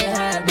to get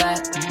her back.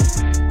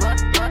 Work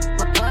hard.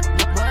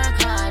 Work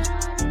hard.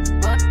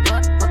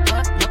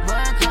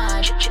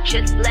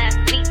 Just last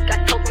week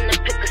I told them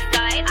to pick a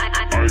side.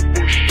 I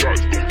push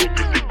shots, don't look if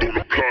you don't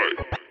apply.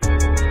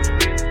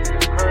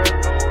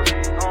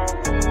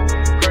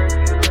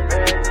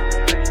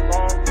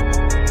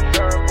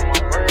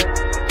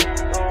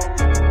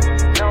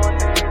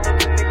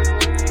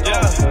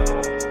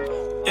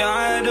 Yeah,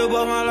 I had to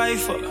buck my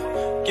life up.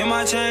 Get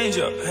my change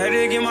up, had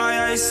to get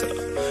my ice up.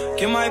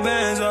 Get my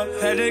bands up,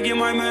 had to get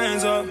my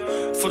mans up.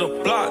 For the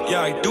block,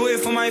 yeah, I do it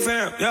for my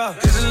fam, yeah.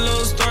 Here's a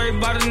little story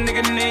about a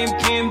nigga named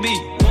P&B.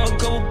 Know a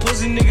couple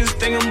pussy niggas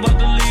think I'm about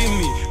to leave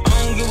me. I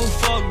don't give a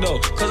fuck though,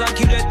 cause I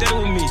keep that thing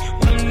with me.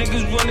 When them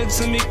niggas running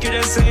to me, get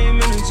that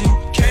same energy.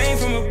 Came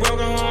from a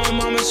broken home,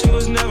 mama, she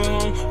was never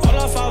home. All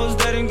our fathers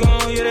dead and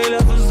gone, yeah, they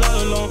left us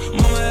all alone.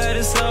 Mama had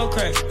to sell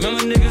crack,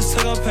 remember niggas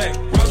took a pack.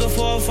 Robbed her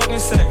for a fucking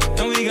sack,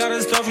 and we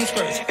gotta start from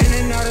scratch. In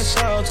and out of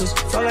shelters,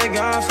 felt like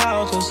God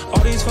found us.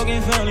 All these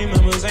fucking family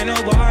members, ain't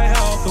nobody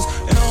help us.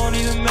 It don't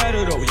even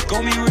matter though, we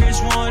gon' be rich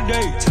one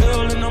day.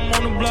 Till and I'm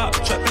on the block,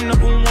 trapping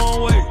up in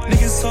one way.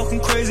 Niggas talking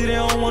crazy, they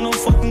don't want no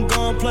fucking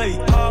gunplay.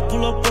 I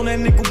pull up on that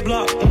nigga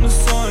block on a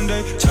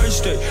Sunday,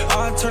 church day.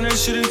 I turn that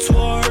shit into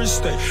a hearse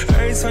day.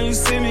 Every time you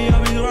see me,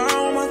 I be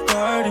around my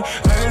 30.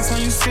 Every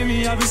time you see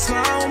me, I be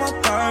slime on my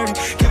 30.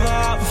 Give her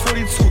out for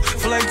 42,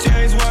 feel like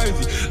James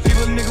Worthy. Leave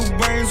a nigga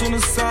brains on the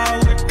side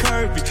with a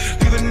curvy.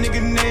 Leave a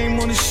nigga name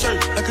on the shirt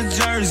like a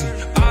jersey.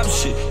 Op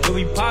shit, yo,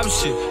 we pop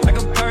shit like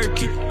a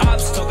perky.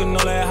 Ops talking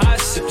all that hot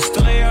shit, but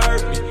still ain't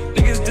hurt me.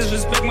 Niggas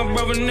disrespect my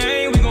brother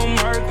name, we gon'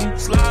 murk them.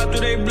 Slide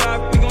through they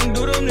block, we gon'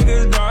 do them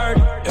niggas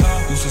dirty.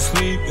 Yeah, used to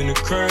sleep in the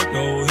crib,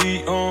 no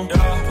heat on.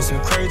 Yeah, put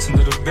some crates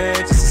under the bed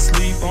just to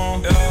sleep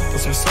on. Yeah,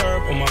 put some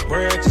syrup on my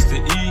bread just to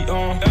eat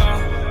on.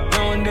 Yeah,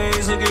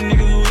 nowadays look at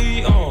niggas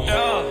we on.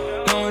 Yeah,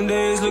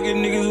 nowadays look at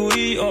niggas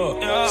we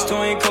up. Yeah,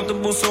 still ain't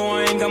comfortable, so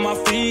I ain't got my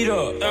feet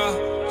up.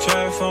 Yeah,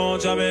 trap phone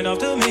dropping off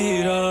the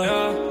meter.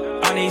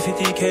 Yeah, I need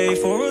 50K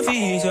for a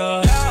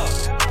visa.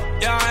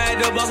 Yeah, I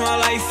had to bust my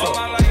life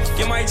up.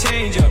 Get my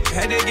change up,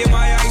 had to get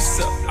my ice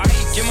up.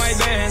 Get my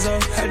bands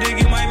up, had to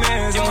get my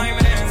mans up.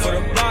 For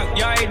the block,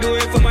 yeah, I do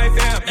it for my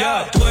fam.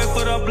 Yeah, do it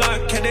for the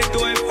block, had to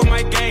do it for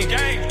my gang.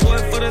 Do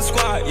it for the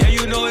squad, yeah,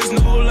 you know it's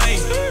no lane.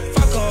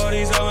 Fuck all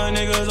these other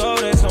niggas, oh,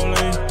 they so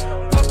lame.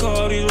 Fuck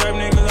all these rap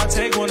niggas, I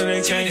take one of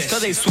they chains.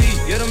 Cause they sweet,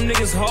 yeah, them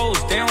niggas hoes,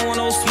 they don't want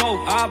no smoke.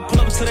 I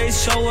pull up to they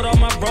show with all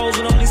my bros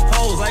and all these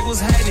poles. Like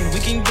what's happening, we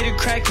can get it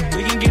cracking,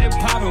 we can get it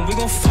popping. We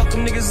gon' fuck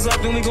them niggas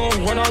up and we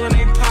gon' run all in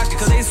they pockets.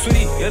 Cause they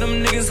sweet, yeah,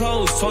 them niggas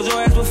hoes, told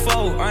your ass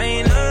before. I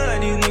ain't none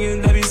like these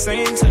niggas that be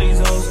saying to these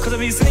hoes. Cause I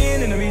be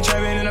singing and I be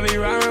trapping and I be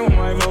riding with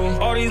my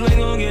vote. All these lanes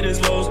gon' get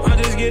exposed, I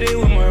just get it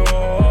with my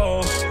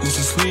woe. Used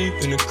to sleep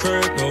in the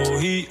crib, no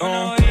heat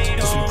on.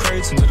 Put some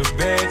crates under the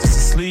bed just to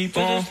sleep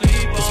on.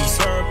 Put some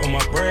syrup on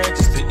my bread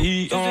just to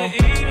eat on.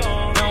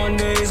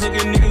 Nowadays look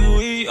at niggas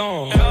we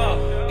on.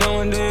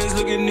 Nowadays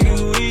look at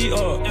niggas we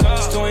up.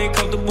 Still ain't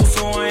comfortable,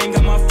 so I ain't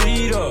got my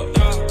feet up.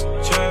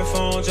 Trap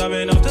phone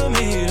dropping off the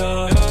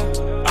meter.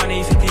 I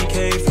need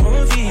 50K for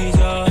a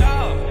visa.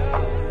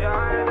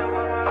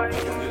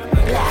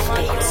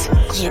 Blackbeats.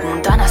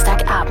 Jeden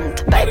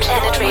Donnerstagabend bei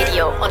Planet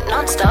Radio und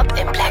nonstop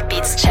im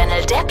Blackbeats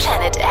Channel der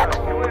Planet App.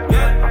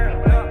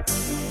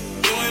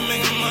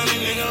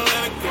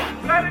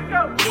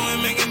 You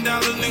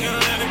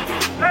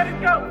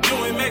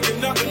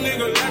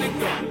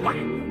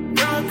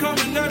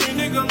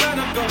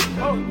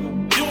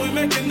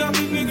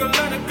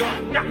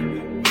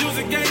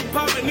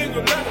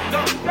nigga, let it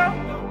go.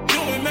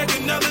 You ain't make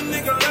another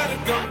nigga, let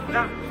it go.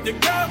 Your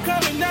girl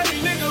coming at me,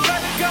 nigga,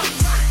 let it go.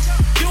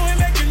 You ain't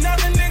make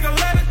another nigga,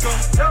 let it go.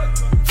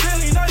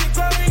 Silly, know you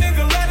call me,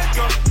 nigga, let it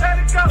go.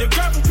 Your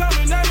girl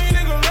coming at me,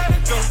 nigga, let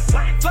it go.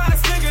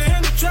 Flyest nigga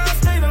in the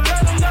tri-state,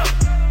 let him know.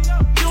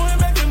 You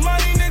ain't making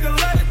money, nigga,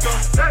 let it go.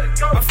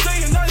 I'm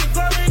saying, know you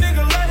call me,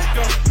 nigga, let it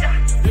go.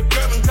 Your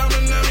girl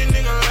coming at me,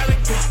 nigga, let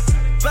it go.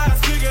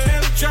 Flyest nigga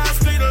in the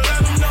tri-state,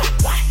 let him know.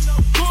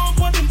 Pull up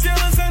with them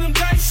dealers and them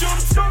dice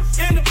shooters.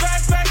 In the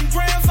backpack and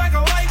grams like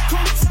a light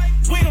coops.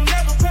 We don't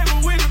never pay,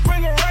 but we just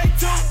bring it right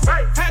to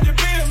it. Had you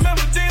be a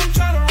member, damn,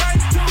 trying to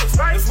write to us.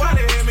 That's why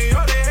they hit me,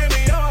 all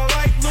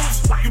like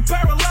loose. You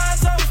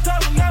paralyzed, I was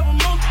told them never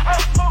move.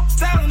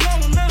 Styling on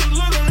them, little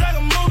looking like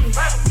a movie.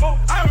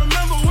 I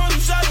remember when them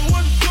shot him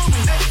with the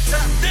doobie.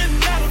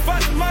 Didn't have to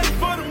fight the money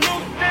for the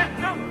movie.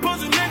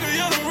 Pussy nigga,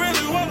 you don't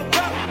really wanna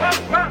pop.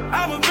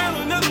 I'm a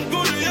villain, this is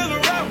Gucci, is a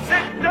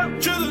rapper.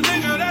 Choose a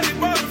nigga that he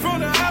bought it from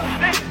the house.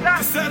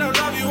 She said I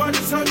love you, I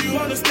just heard you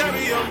on the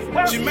stereo.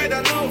 She made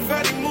that little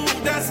fatty move,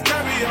 that's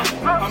stereo.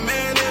 My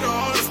man, they don't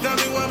understand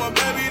me when my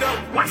baby though.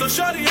 So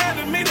shorty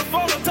handed me the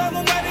phone and told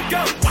him let it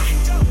go.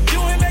 You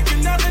ain't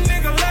making nothing,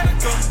 nigga, let it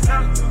go.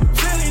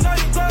 Silly, know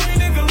you call me,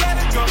 nigga, let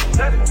it go.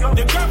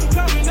 Your girl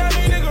coming at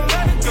me, nigga,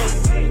 let it go.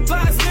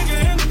 Flyest nigga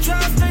in the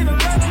tri-state,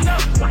 let him know.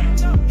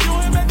 You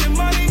ain't making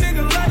money,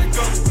 nigga, let it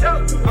go.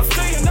 I'm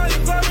saying, know you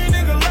call me,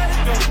 nigga, let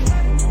it go.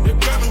 Your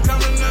girl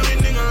coming at me,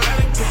 nigga, let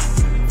it go.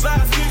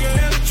 Flyest nigga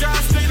in the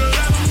tri-state,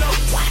 let him know.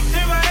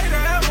 If I hate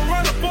to ever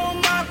run up on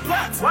my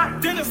plots,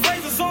 then it's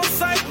lasers on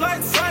sight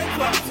like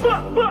Cyclops.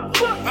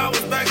 I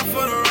was begging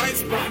for the right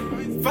spot.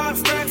 5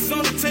 stacks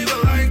on the table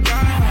like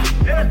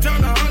God.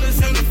 Turn the hundreds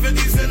and the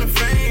 50s into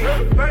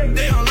fame.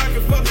 They don't like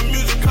it, fucking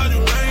music, cause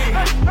you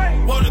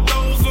lame. What the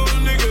those on a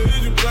nigga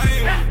is you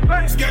playing?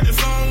 Sketch a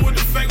song with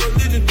the fake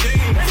religion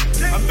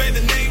jeans. I bet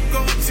the name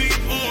go teeth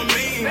on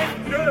me.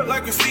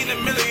 Like a scene in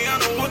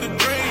Miliano on the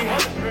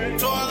dream.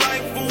 Toy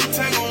like food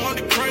tango on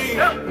the cream.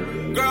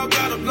 Girl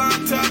got a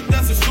blonde top,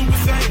 that's a super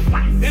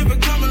same. If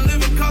it come and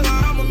live in color,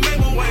 I'm a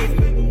Maple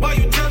Wayne. Why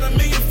you telling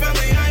me your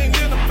family I ain't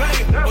in the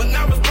pain? When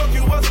I was broke,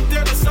 you wasn't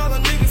there, that's all the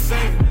niggas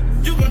saying.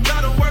 You can try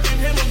to work in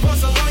him and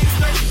bust along your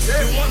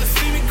station. You wanna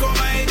see me, call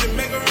my agent,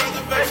 make a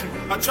reservation.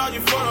 I charge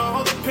you for the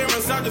whole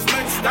appearance, I just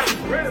made a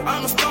statement.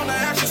 I'm a stoner,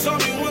 ashes saw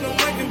me when I'm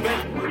waking,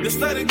 baby. Just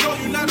let it go,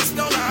 you not a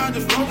stoner, I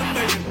just roll the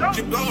baby.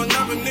 You blowing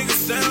up a nigga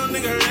sound,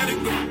 nigga, let it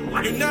go.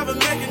 You never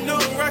making no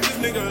records,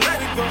 nigga,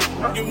 let it go.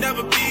 You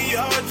never be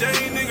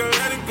RJ, nigga,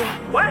 let it go.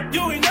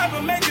 You ain't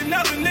never making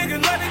nothing, nigga,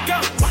 let it go.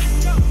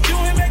 You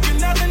ain't making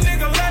nothing,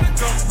 nigga, let it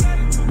go.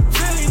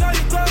 Silly, know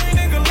you call me,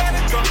 nigga, let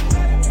it go.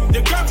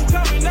 Your girl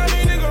coming at me,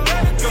 nigga,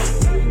 let it go.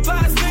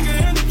 Flyest nigga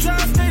in the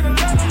tri-state,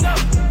 let him know.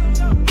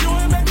 You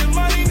ain't making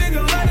money,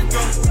 nigga, let it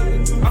go.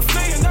 I'm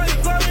saying, know you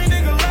call me,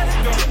 nigga, let it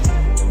go.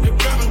 Your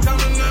girl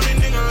coming at me,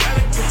 nigga, let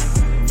it go.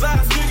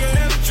 Flyest nigga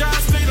in the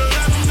tri-state,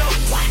 let him know.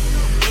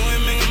 You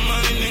ain't making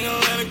money, nigga,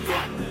 let it go.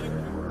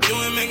 You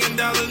ain't making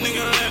dollars,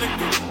 nigga, let it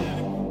go.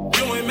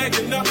 You ain't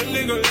making nothing,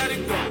 nigga, let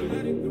it go.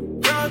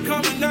 Girl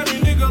coming at me,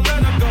 nigga,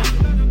 let it go.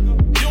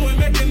 You ain't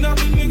making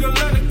nothing, nigga,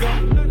 let it go.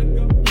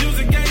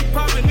 Music ain't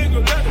poppin', nigga,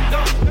 let it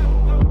go.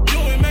 You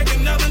ain't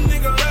making nothing,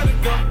 nigga, let it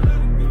go.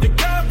 Your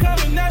girl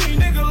coming at me,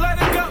 nigga, let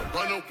it go.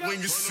 Run up when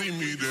you see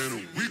me, then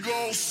we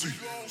gon' see.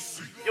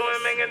 You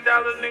ain't making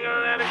dollars, nigga,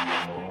 let it go.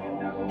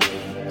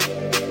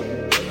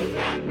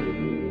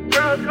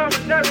 Girl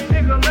coming at me,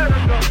 nigga, let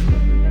it go.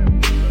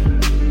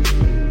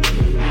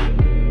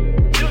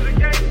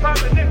 Music ain't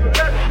poppin', nigga,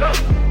 let it go.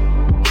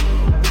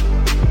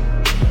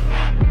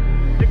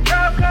 Your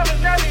girl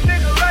coming at me,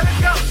 nigga, let it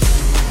go.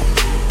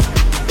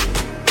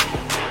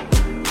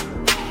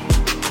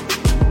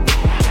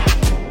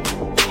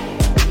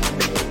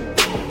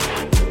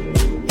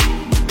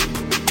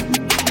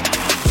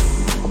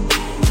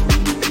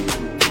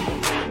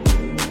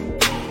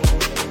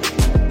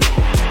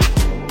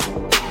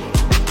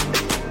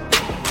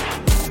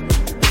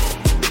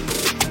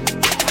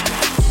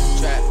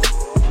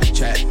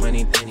 Trap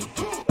money, penny.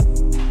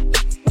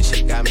 This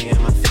shit got me in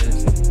my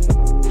feelings.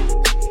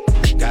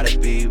 Gotta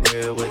be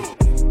real with it.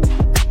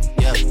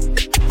 Yeah.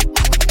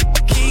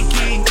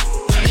 Kiki,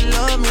 do you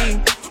love me?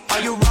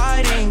 Are you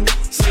riding?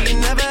 Say you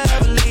never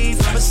ever leave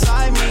from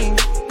beside me.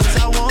 Cause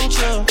I want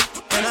you,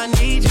 and I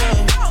need you.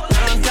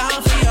 And I'm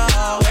down for you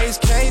always,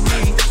 KB.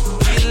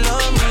 Do you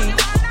love me?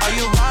 Are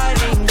you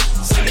riding?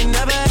 Say you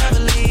never ever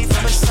leave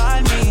from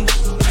beside me.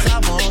 Cause I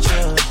want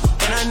you,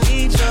 and I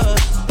need you.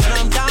 And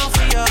I'm down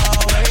for you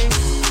always.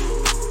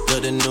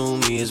 But the new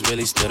me is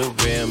really still the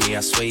real me.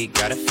 I swear you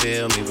gotta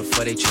feel me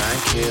before they try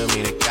and kill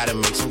me. They gotta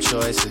make some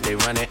choices, they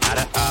running out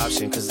of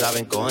options. Cause I've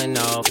been going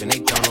off and they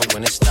don't know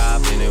when to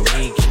stop. And then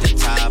when you get to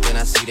top and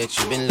I see that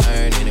you've been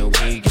learning. And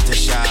when you get to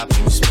shop and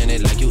you spend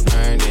it like you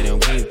earned it.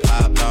 And when you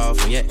popped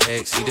off on your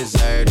ex, he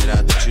deserved it.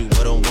 I thought you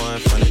would've won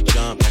from the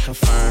jump, that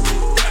confirmed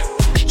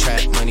it.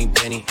 Trap money,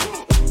 Benny.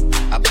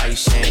 I buy you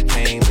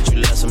champagne, but you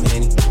love some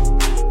Henny.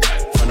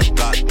 From the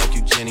block like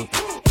you Jenny.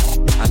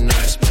 I know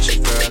you're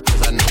special, girl,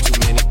 cause I know too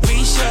many.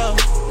 Risha,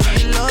 do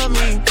you love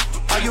me?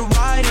 Are you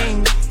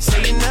riding?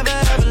 Say you never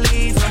ever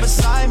leave from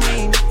beside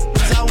me.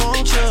 Cause I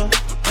want you,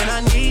 and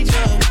I need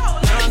you. And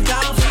I'm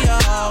down for you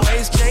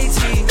always, JT.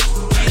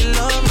 Do you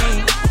love me?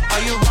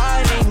 Are you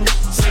riding?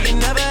 Say you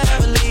never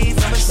ever leave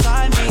from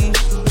beside me.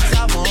 Cause I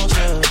want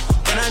you,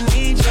 and I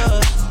need you.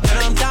 And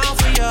I'm down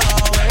for you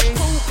always.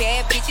 Cool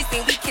bad bitches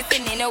and we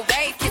kissing in a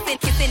wave.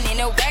 Kissing in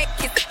a wave.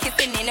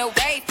 Kissing in a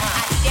wave. I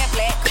need that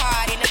black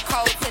card in the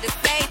code to the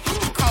safe.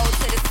 Code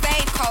to the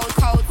safe. Code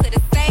to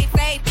the safe.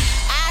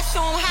 I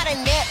show 'em how to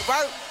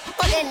network.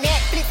 For that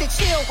Netflix and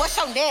chill. What's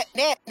your net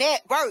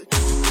worth?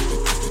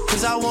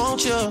 Cause I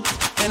want you,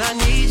 and I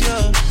need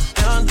you.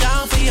 And I'm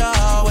down for you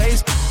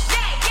always.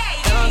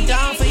 And I'm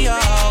down for you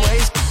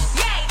always.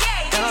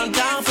 And I'm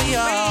down for you.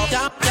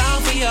 Down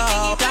for you.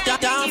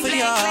 Down for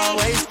you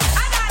always. I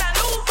got a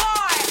new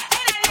boy.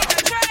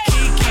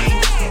 Kiki,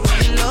 do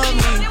you love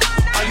me?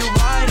 Are you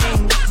riding?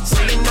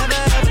 Say you never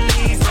ever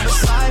leave from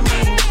beside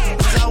me.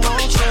 Cause I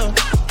want you,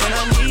 and I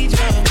need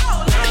you.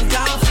 And I'm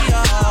down for you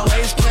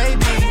always.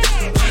 KB,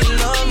 do you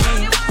love me?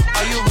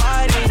 Are you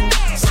riding?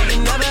 Say you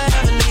never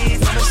ever leave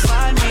from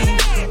beside me.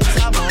 Cause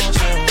I want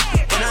you,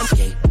 and I'm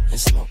skate and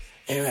smoke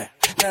and rap.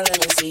 Now let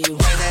me see you.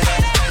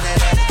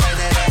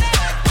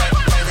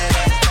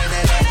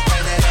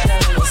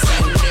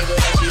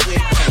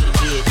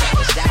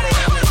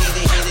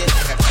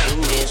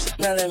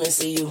 Now let me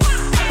see you.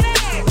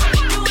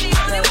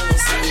 Now let me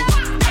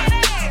see you.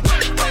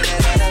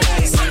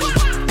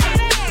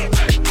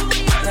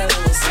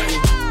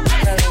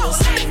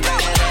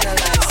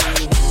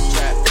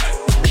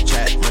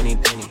 Trap, money,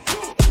 penny.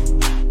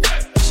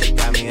 Shit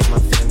got me in my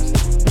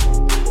feelings.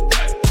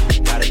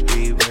 Gotta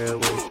be real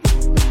with it.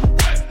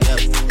 Yep.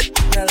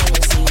 Now let me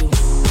see you.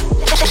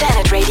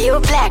 Planet Radio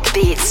Black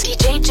Beats.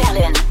 DJ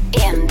Jalen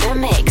in the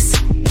mix.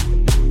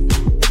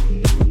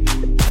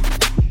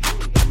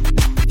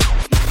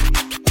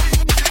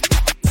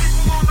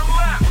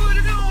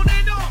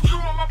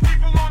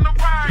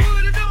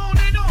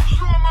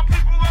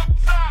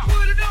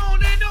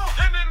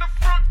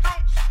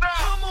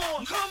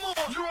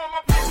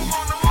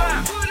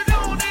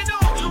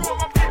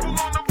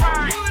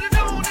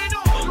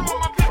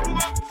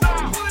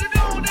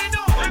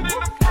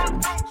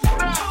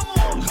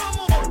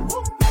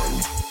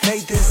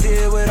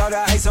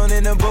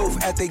 In the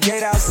booth, at the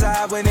gate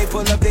outside, when they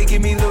pull up, they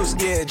give me loose.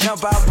 Yeah,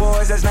 jump out,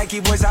 boys, that's Nike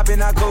boys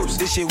hopping our coast.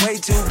 This shit way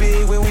too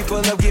big, when we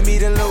pull up, give me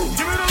the loot.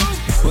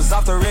 Was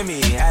off the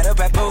Remy, had up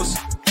at Boost.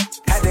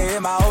 Had to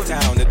hit my old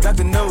town to duck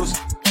the news.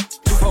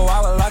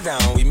 2-4-hour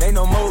lockdown, we made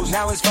no moves.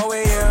 Now it's 4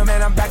 a.m.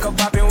 and I'm back up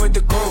popping with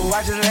the crew.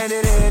 I just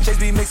landed in, Chase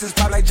B mixes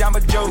pop like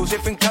Jamba Joe's.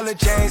 Different color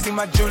chains, see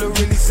my jeweler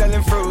really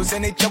selling fruits.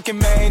 And they joking,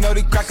 man, know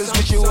the crackers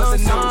wish you was a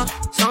news.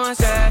 Someone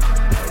said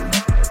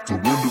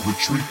surrender,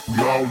 retreat, we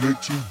all in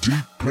too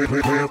deep. Plan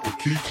for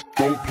keeps,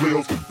 don't play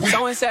us for weak.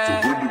 Someone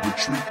said surrender,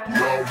 retreat, we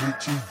all in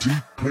too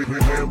deep. Plan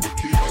for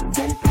keeps,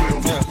 don't play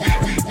us for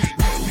weak.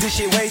 This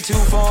shit way too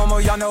formal,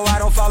 y'all know I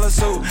don't follow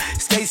suit.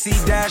 Stacy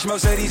Dash,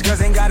 most of these girls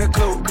ain't got a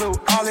clue.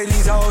 All of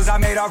these hoes I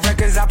made off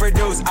records I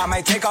produce. I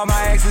might take all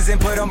my exes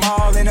and put them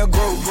all in a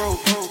group.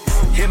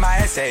 Hit my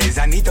essays,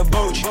 I need the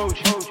booch.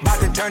 About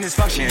to turn this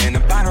function into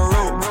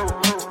Bonnaroo.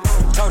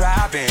 Told her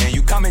hop in,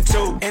 you coming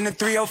too. In the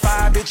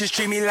 305, bitches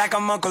treat me like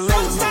I'm Uncle Luke.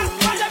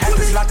 Had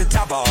to slot the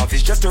top off,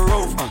 it's just a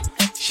roof.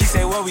 She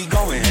said, where we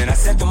going? I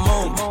said the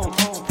moon.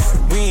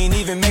 We ain't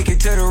even make it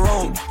to the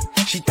room.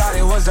 She thought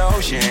it was the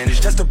ocean, it's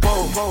just a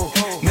pool.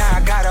 Now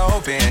I gotta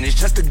open, it's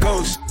just a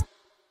ghost.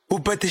 Who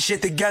put this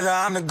shit together,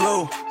 I'm the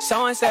glue.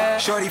 Someone said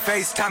shorty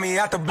face, Tommy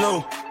out the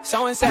blue.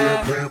 Someone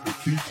said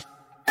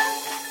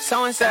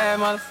Someone said,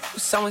 motherfucker,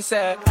 someone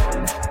said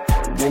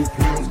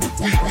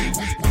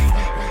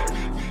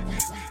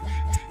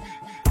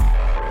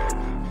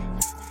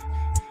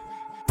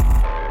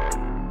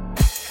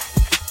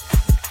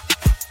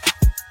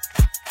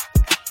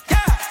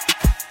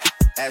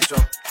Astro.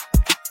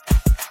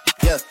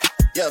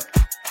 Yeah.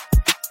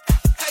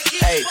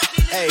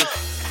 Hey.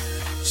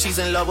 She's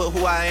in love with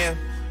who I am.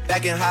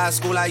 Back in high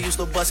school, I used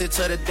to bust it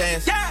to the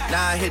dance.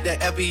 Now I hit the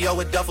FBO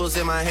with duffels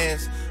in my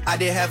hands. I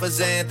did half a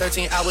Zan,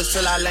 13 hours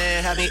till I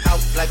land. Had me out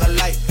like a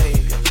light,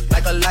 ayy.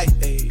 Like a light,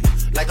 ayy.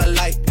 Like a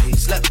light, ayy.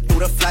 Slept through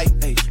the flight,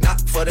 ayy.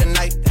 Not for the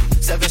night,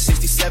 ayy.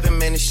 767,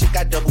 man, this shit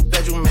got double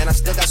bedroom, man. I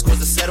still got scores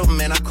to settle,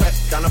 man. I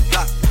crept down the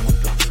block,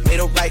 made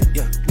a right,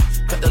 yeah.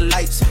 Cut the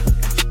lights, yeah.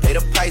 Pay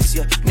the price,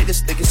 yeah.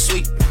 Niggas think it's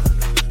sweet,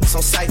 it's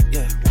on sight,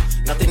 yeah.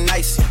 Nothing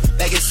nice, yeah.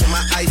 Vegas in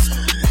my ice,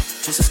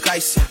 Jesus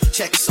Christ, yeah.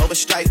 Checks over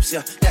stripes,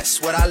 yeah.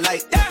 That's what I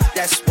like, yeah.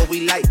 That's what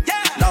we like,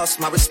 yeah. Lost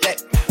my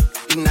respect,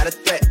 you not a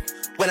threat.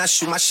 When I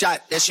shoot my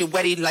shot, that shit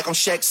wetty like on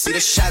Shaq. See the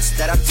shots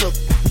that I took,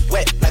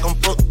 wet like on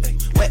Book,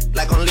 wet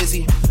like on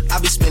Lizzie. I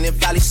be spinning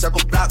valley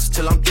circle blocks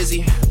till I'm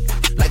dizzy.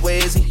 Like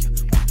where is he?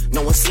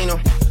 No one seen him.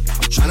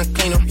 I'm tryna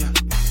clean him, yeah.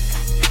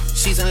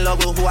 She's in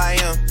love with who I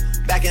am.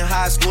 Back in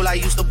high school, I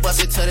used to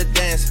bust it to the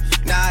dance.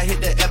 Now I hit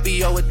the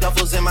FBO with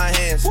duffels in my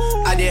hands.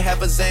 Woo. I did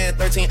half a Zan,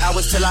 13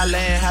 hours till I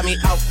land. Had me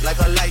out like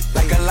a light,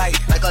 like a light,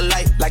 like a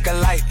light, like a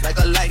light, like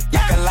a light,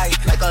 like a light,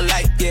 like a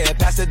light. Yeah,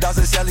 Pastor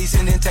Dawson Sally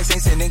sending texts,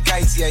 ain't sending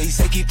kites. Yeah, he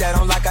say keep that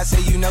on like I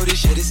say, you know this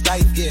shit is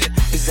tight. Yeah,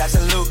 it's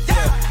absolute.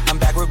 Yeah, I'm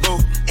back with Boo.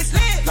 It's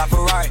lit. La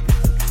Ferrari.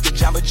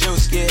 Jamba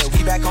Juice, yeah,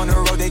 we back on the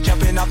road, they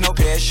jumping off no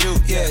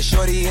parachute, yeah.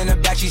 Shorty in the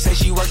back, she say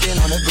she working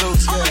on the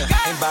glutes,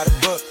 yeah. Ain't by the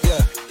book,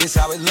 yeah, it's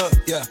how it look,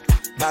 yeah.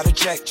 By the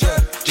check, yeah,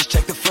 just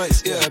check the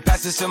foots, yeah.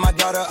 Pass this to my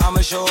daughter, I'ma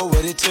show her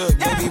what it took.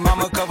 Baby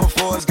mama cover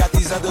fours, got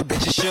these other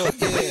bitches shook,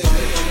 yeah.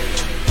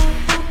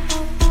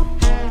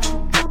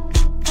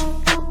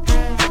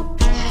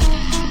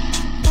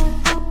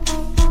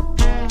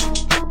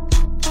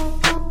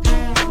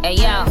 Hey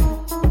yo,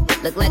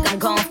 look like I'm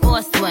going for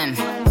a swim.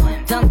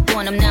 Dunked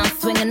on him, now I'm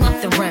swinging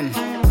off the rim.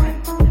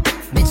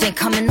 Bitch ain't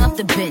coming off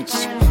the bench,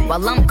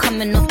 while I'm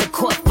coming off the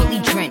court fully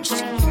drenched.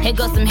 Here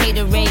goes some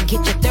haterade,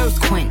 get your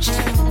thirst quenched.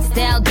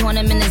 Style doing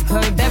him in this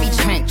Burberry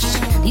trench.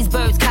 These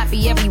birds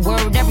copy every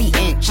word, every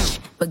inch.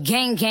 But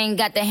gang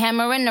got the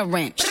hammer and the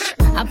wrench.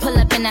 I pull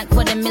up in that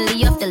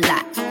 $250,000 off the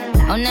lot.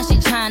 Oh, now she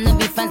tryna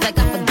be friends like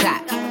I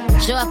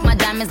forgot. Show off my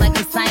diamonds like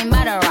I'm signed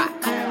by the Rock.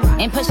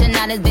 Ain't pushing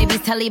out his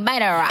baby's telly by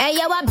the Rock. Hey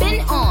yo, I been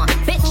on,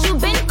 bitch you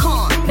been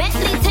con.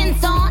 Bentley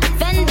tints on,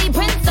 Fendi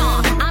prints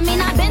on. I mean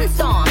I been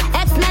storm,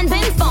 X-Men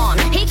been formed.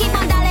 He keep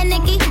on dialing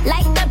Nicki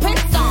like the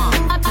Prince song.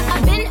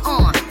 I been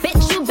on,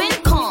 bitch you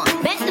been con.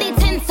 Bentley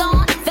tints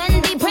on,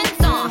 Fendi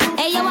prints on.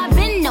 Hey yo, I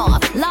been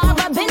off,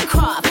 Laura been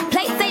Croft.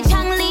 Play say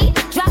Chung Lee,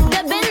 drop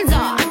the bins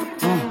off.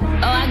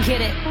 Oh, I get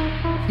it.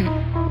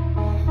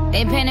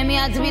 They painted me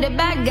out to be the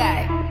bad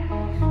guy.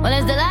 Well,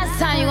 it's the last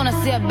time you're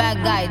gonna see a bad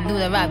guy do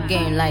the rap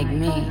game like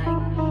me.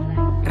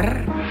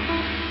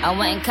 I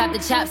went and copped the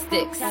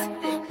chopsticks,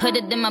 put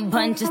it in my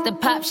bun just to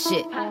pop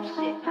shit.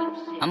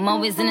 I'm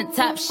always in the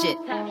top shit.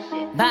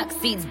 Box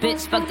seats,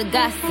 bitch, fuck the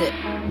gossip.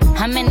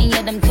 How many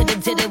of them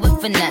could've did it with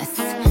finesse?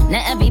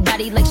 Now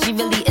everybody like she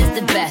really is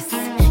the best.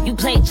 You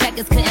played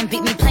checkers, couldn't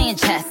beat me playing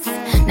chess.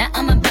 Now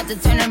I'm about to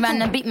turn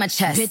around and beat my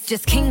chest. Bitch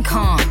is King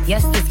Kong,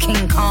 yes this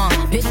King Kong.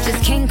 Bitch is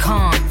King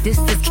Kong, this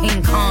is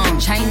King Kong.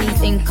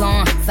 Chinese ink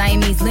on,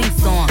 Siamese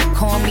links on.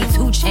 Call me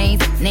 2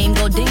 Chains, name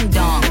go ding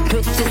dong.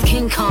 Bitch is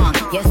King Kong,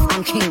 yes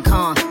I'm King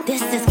Kong.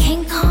 This is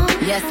King Kong,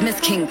 yes Miss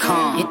King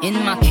Kong. In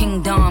my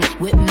kingdom,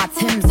 with my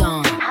Timbs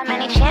on. How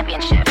many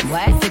championships?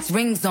 What? 6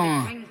 rings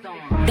on.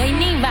 They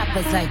need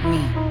rappers like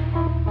me.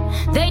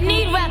 They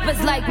need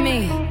rappers like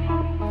me.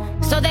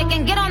 So they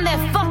can get on their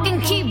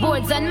fucking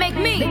keyboards and make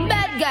me the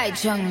bad guy,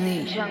 Chung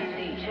Lee.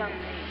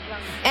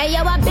 Hey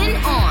yo, I been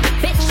on,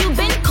 bitch you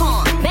been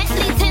con.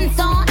 Bentley tints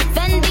on,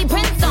 Fendi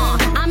prints on.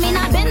 I mean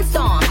I been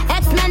storm,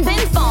 X-Men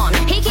been formed.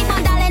 He keep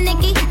on dialing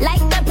Nicki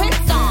like the Prince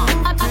song.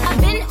 I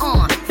been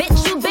on,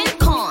 bitch you been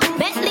con.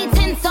 Bentley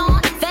tints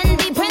on,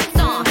 Fendi prints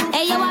on.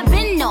 Hey yo, I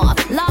been off,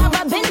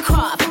 Laura been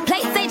Croft.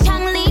 Play say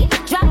Chung Lee,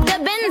 drop the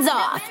bins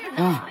off.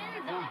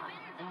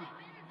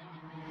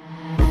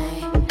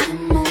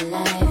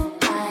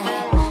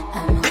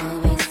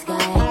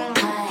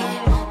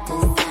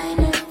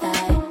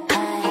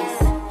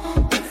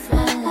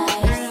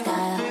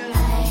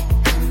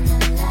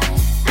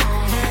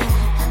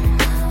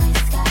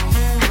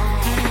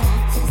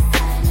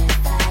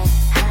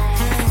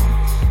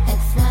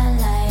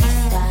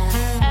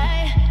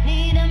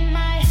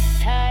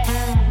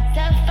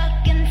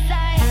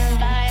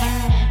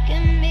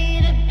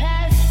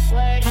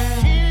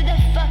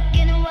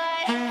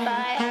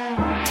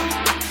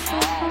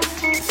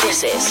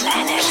 This is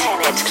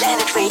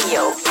Planet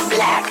Radio,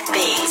 Black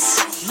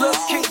Bass. Look,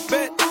 King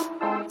Bet.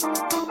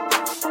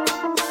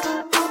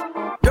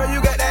 Girl,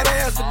 you got that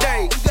ass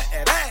today. You got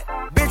that ass.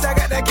 Bitch, I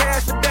got that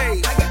cash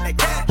today. I got that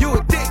cash. You a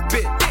dick,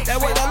 bitch.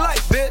 That what I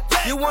like, bitch.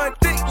 You weren't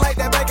thick like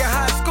that back in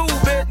high school,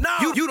 bitch.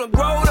 No. You done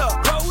growed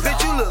up.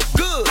 Bitch, you look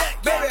good.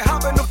 Baby,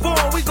 hop in the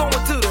phone, we going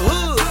to the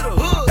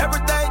hood.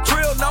 Everything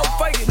trill, no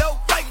faking.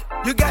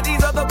 You got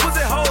these other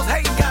pussy hoes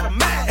hating, got a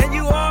mad. And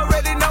you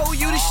already know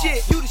you the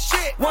shit.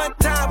 One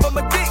time for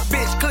my dick,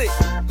 bitch, click.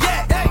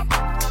 Yeah, hey.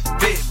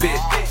 Dick,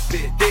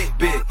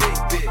 bitch.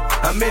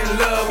 I'm in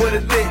love with a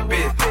dick,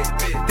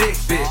 bitch. Dick,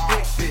 bitch.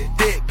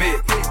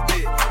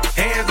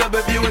 Hands up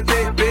if you a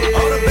dick, bitch.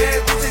 All the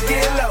bad bitches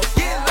get low.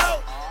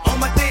 All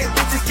my dick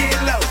bitches get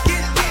low.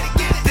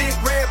 Dick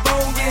red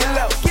bone get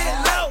low.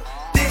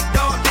 Dick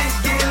dog dick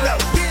get low.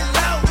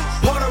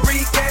 Puerto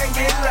Rican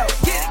get low.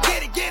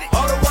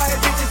 All the white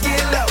bitches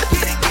get low.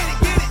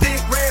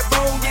 Dick red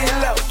bone get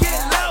low.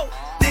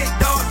 Dick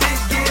dog dick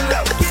get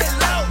low.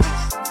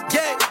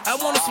 Yeah, I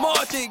want a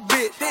small dick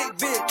bitch.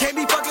 Can't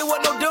be fucking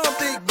with no dumb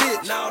thick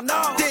bitch. No.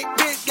 Dick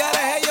bitch gotta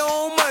have your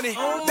own money.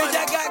 Bitch,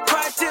 I got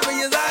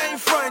criteria, I ain't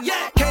frontin'.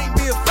 Can't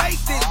be a fake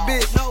thick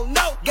bitch.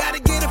 No. Gotta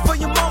get it for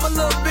your mama,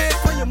 little bit.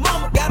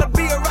 Gotta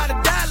be a ride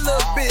or die,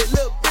 little bit.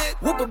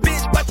 Whoop a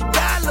bitch, but you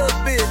die,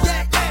 little bit.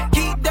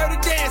 Keep dirty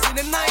dancing,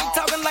 and I ain't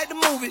talking like the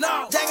movie.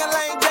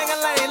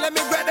 Jang-a-lang, let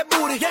me grab that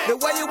booty. The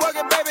way you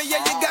working, baby,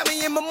 yeah, you got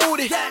me in my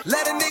moody.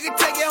 Let a nigga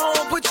take you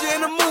home, put you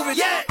in a movie.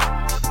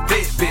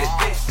 Dick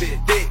bitch.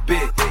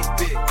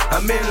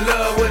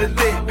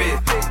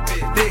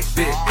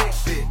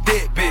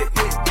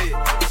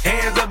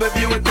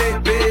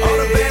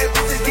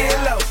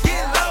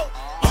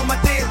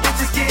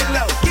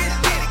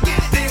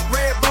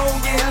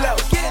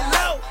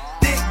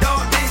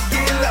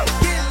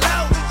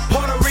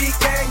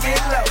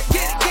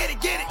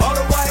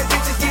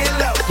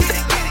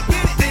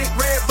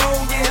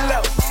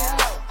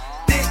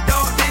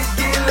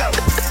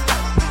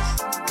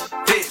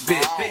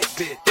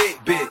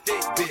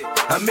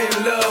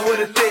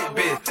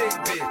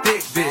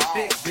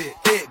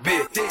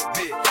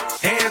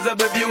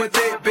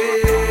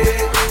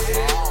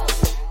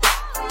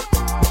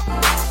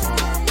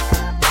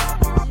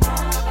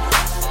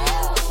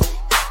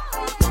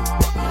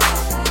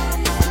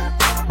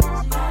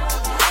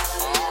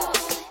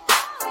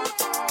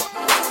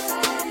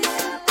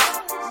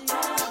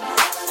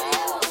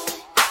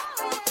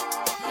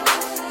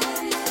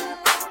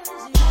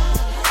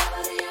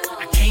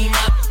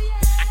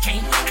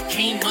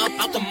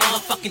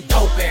 motherfucking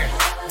dope bear.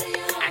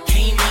 I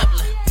came out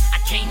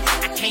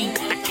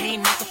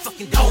the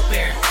fucking dope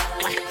bear.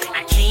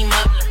 I came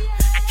up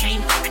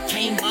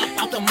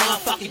out the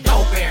motherfucking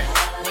dope bear.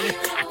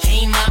 I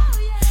came up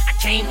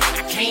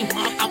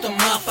out the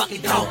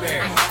motherfucking dope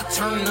bear. I'm about to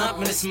turn up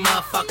in this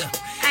motherfucker.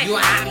 You a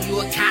hobby, you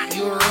a cop,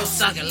 you a real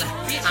sucker.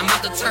 I'm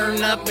about to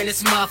turn up in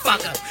this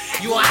motherfucker.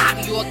 You a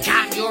hobby, you a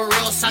cop, you a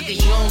real sucker.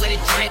 You don't let it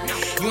drip,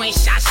 you ain't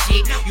shot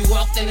shit. You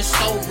walked in the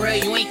store,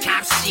 bruh, you ain't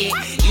cop shit.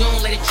 You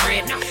don't let it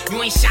drip,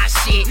 you ain't shot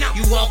shit.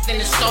 You walked in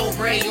the store,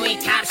 bruh, you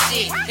ain't cop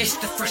shit. It's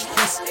the Fresh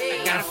Prince,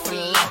 I got it for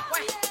the low.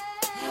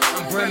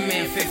 I'm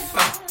Breadman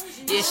 54,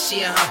 yeah,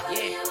 she a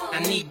hoe. I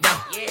need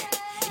dough.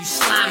 You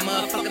slime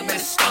motherfucker, better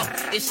stop.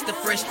 It's the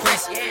Fresh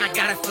Prince, I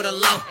got it for the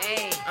low.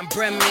 I'm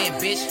Breadman,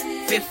 bitch,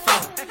 54.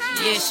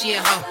 Yeah, she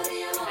a hoe.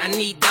 I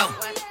need dough.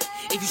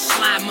 If you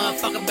slime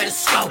motherfucker, better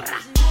scope.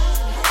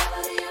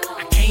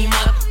 I came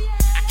up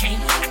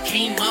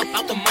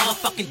out the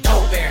motherfucking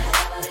dope bear.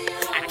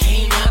 I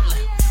came out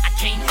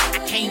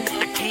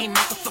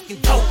the fucking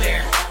dope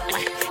bear.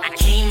 I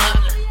came up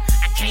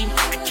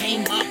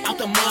out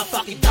the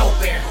motherfucking dope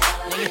bear.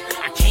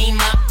 I came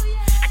up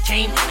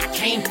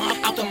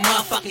out the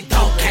motherfucking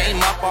dope bear.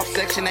 Came up off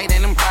Section 8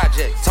 in them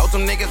projects. Told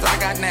them niggas I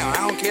got now, I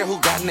don't care who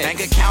got next.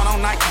 Bank account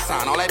on Nike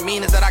sign, all that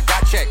mean is that I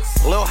got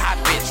checks. Little hot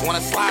bitch, wanna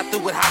slide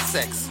through with hot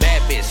sex.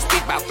 Bad bitch,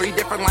 speak about 3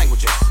 different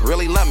languages.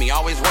 Really love me,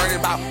 always worried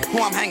about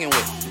who I'm hanging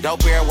with.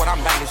 Dope bear, what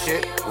I'm banging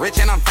shit. Rich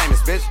and I'm famous,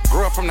 bitch.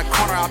 Grew up from the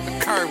corner out the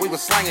curb, we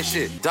was slanging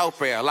shit. Dope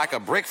bear, like a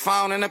brick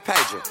phone and a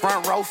pager.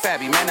 Front row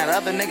Fabby, man, that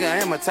other nigga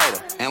a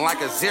imitator. And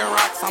like a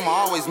Xerox, I'ma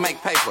always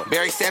make paper.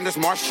 Barry Sanders,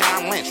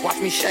 Marshawn Lynch,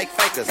 watch me shake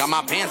fakers. Got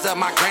my bands up,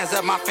 my grands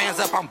up, my fans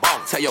up, I'm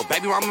ballin'. Tell your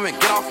baby mama to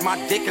get off my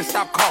dick and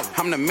stop calling.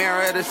 I'm the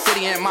mayor of the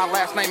city and my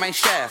last name ain't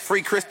Shaft.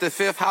 Free Chris the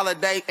Fifth,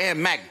 Holiday,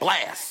 and Mac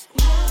Blast.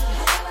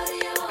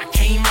 I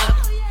came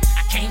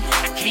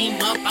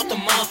up out the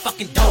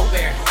motherfucking dope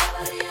bear.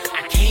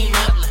 I came up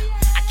out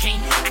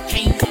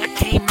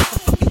the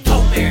fucking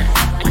dope bear.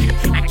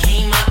 I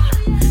came up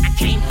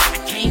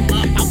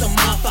out the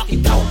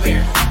motherfucking dope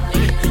bear.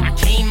 I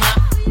came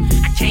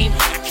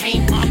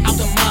up out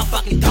the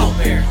motherfucking dope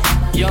bear.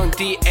 Young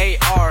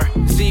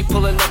D-A-R-Z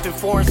pulling up in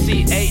foreign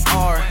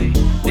C-A-R.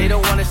 They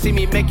don't wanna see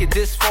me make it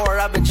this far.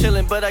 I've been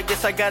chillin', but I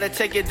guess I gotta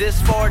take it this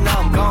far. Now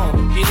I'm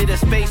gone. You need a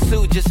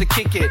spacesuit just to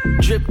kick it.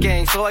 Drip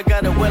gang, so I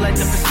gotta wear like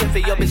the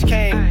Pacific. Yo, bitch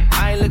came.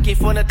 I ain't looking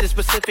for nothing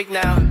specific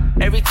now.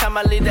 Every time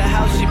I leave the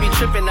house, she be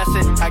trippin'. I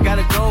said, I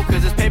gotta go,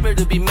 cause it's paper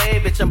to be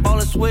made. Bitch, I'm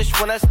ballin' swish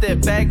when I step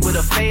back with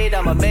a fade.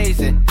 I'm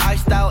amazing.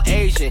 Iced out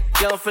Asian.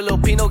 Young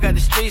Filipino got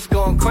the streets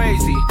going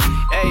crazy.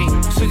 Ayy,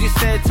 Suzy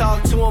said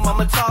talk to him,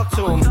 I'ma talk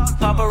to him.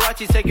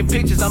 Paparazzi taking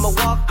pictures, I'ma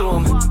walk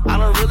through them. I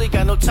don't really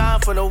got no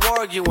time for no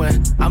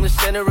arguing. I'm the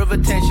center of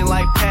attention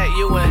like Pat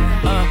Ewing.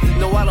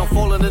 No, I don't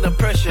fall under the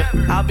pressure.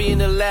 I'll be in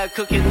the lab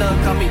cooking up,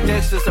 call me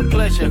Dexter, it's a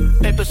pleasure.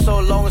 Paper so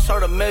long, it's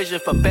hard to measure.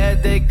 If a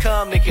bad day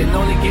come, it can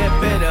only get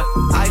better.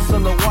 Ice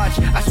on the watch,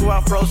 I swear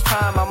I froze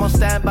time. I'm on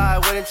standby,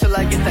 waiting till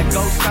I get that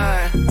ghost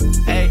sign.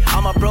 Hey,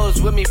 all my bros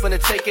with me finna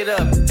take it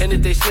up. And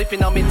if they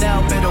sleeping on me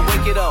now, better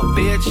wake it up,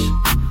 bitch.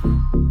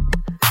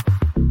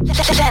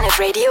 Planet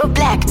Radio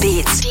Black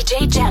Beats.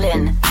 DJ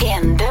Jalen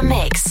in the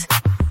mix.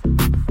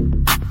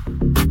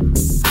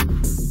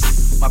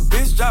 My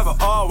bitch drive an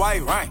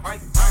all-white rank.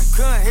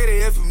 Couldn't hit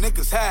it if you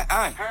niggas had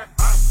aim.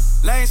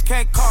 Lanes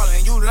can't call it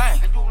and you lame.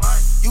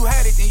 You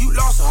had it, then you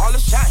lost it, all the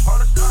shine.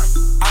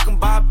 I can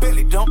buy a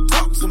Billy, don't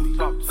talk to me.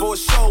 For a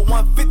show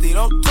 150,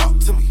 don't talk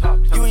to me.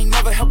 You ain't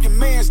never help your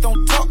mans,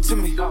 don't talk to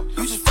me.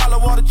 You just follow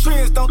all the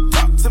trends, don't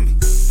talk to me.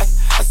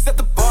 I set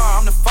the bar,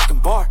 I'm the fucking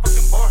bar.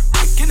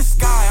 Look in the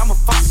sky, I'm a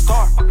fucking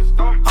star.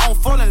 I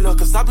don't fall in love,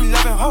 cause I be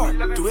loving hard.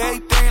 Do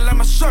everything like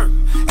my shirt,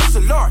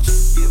 extra large.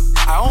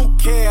 I don't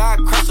care, I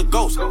crush a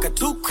ghost. Got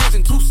 2 cribs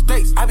in 2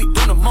 states, I be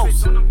doing the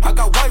most. I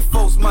got white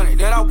folks money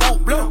that I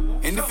won't blow.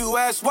 And if you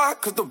ask why,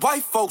 cause the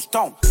white folks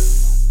don't.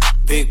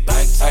 Big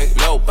bank, tight,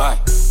 low bank,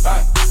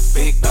 bank.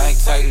 Big bank,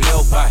 tight,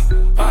 low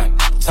bank, bank.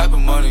 Type of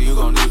money you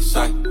gon' need to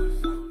sight.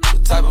 The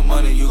type of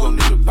money you gon'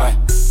 need to buy.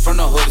 From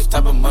the hood, this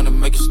type of money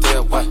make you stay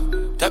away.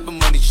 Type of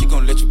money she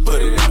gon' let you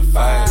put it in a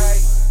fight.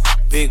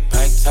 Big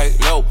bank, tight,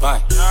 low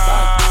bank,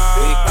 bank.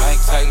 Big bank,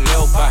 tight,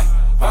 low bank,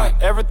 bank.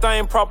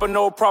 Everything proper,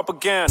 no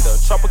propaganda.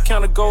 Chopper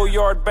counter, go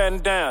yard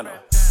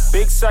bandana.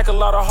 Big sack, a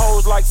lot of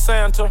hoes like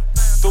Santa.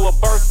 Threw a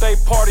birthday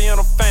party in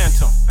a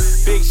phantom.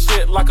 Big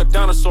shit like a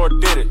dinosaur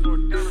did it.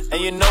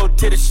 And you know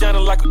titties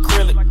shining like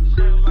acrylic.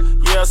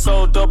 Yeah, I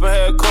sold dope and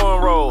had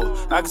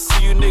cornrows. I can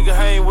see you nigga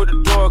hang with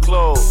the door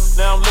closed.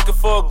 Now I'm looking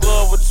for a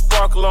glove with a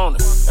sparkle on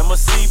it. And my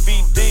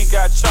CBD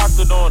got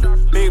chocolate on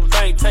it. Big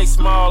bank take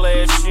small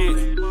ass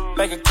shit.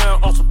 Bank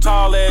account on some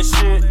tall ass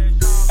shit.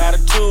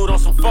 Attitude on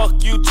some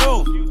fuck you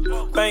too.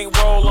 Bank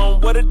roll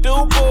on what it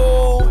do,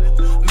 boo.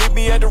 Meet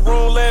me at the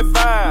roulette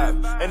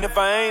vibe. And if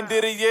I ain't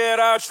did it yet,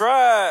 I'll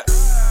try.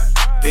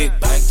 Big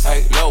bank,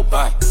 tight, low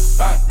bank,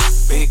 bank.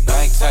 Big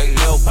bank, tight,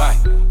 low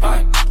bank,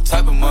 bank.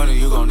 Type of money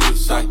you gon' need to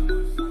sight.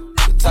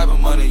 The type of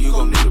money you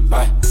gon' need to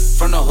buy.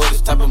 From the hood,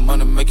 this type of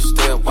money make you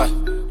stay away.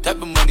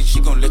 Type of money she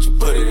gon' let you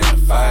put it in a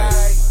fight.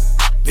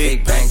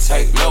 Big bang,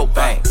 take low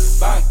bang.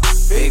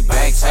 Big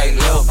bang, take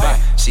low bang.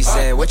 She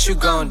said, what you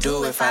gon'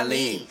 do if I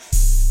leave?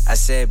 I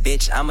said,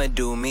 bitch, I'ma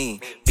do me.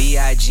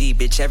 B.I.G.,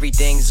 bitch,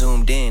 everything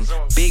zoomed in.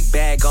 Big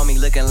bag on me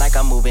looking like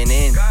I'm moving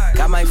in.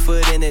 Got my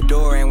foot in the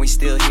door and we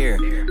still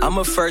here. I'm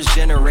a first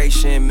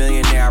generation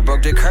millionaire. I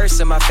broke the curse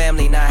of my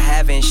family not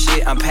having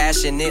shit. I'm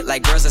passionate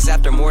like girls that's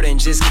after more than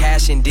just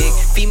cash and dick.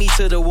 Feed me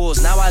to the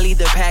wolves, now I lead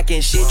the pack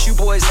and shit. You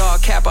boys all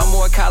cap, I'm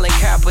more Colin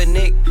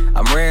Kaepernick.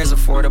 I'm rare as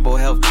affordable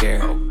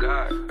healthcare.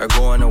 Or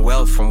going to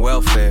wealth from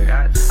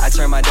welfare. I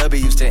turn my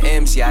W's to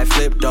M's, yeah, I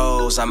flip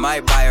those. I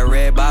might buy a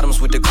red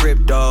bottoms with the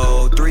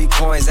crypto. 3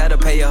 coins, that'll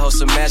pay your whole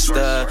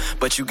semester.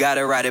 But you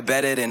gotta ride it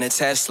better than a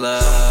Tesla.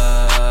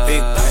 Big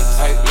bank,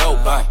 tight, low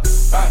bank.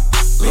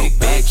 Big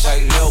bank,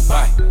 tight, low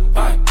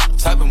bank.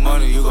 Type of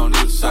money you gon'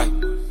 need a sight.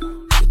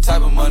 The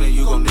type of money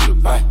you gon' need to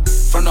buy.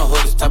 From the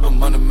hood, this type of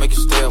money make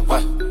you stay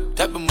away.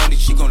 Type of money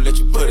she gon' let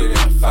you put it in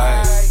a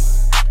fight.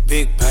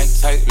 Big bank,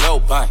 tight, low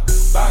bank.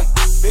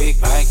 Big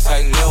bank,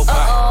 tight, low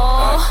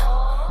bank.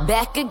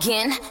 Back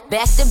again,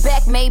 back to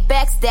back, made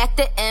back, stack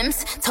the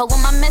M's. Told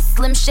him I miss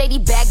Slim Shady,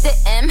 bag the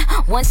M.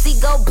 Once he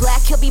go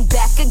black, he'll be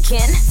back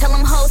again. Tell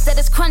him hoes that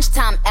it's crunch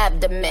time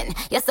abdomen.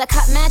 Yes, I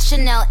caught Mad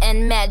Chanel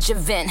and Mad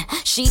Javin.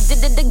 She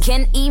did it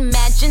again,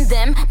 imagine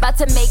them. About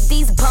to make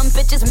these bum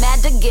bitches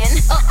mad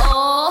again.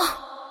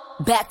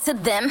 Back to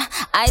them,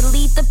 I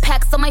lead the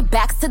pack so my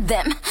back's to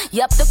them.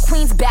 Yup, the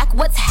queen's back,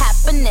 what's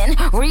happening?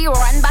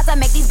 Rerun, about to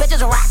make these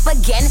bitches rap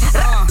again.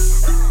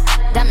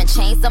 Diamond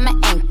chains on my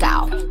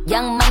ankle.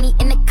 Young money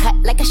in the cut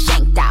like a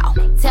shank doll.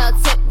 Tell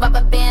tip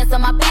rubber bands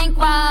on my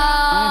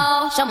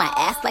bankroll. Show my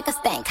ass like a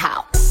stank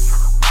cow.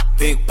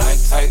 Big bank,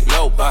 tight,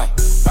 low bank.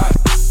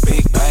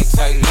 Big bank,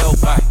 tight, low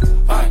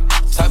bank.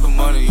 Type of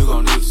money you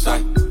gon' need to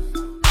sight.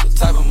 The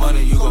type of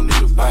money you gon' need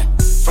to buy.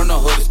 From the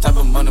hood, this type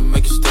of money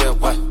make you stay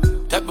away.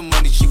 Type of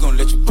money she gon'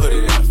 let you put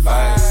it in a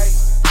fight.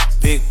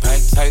 Big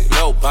bank, tight,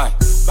 low bank.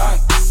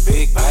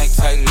 Big bank,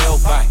 tight, low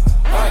bank.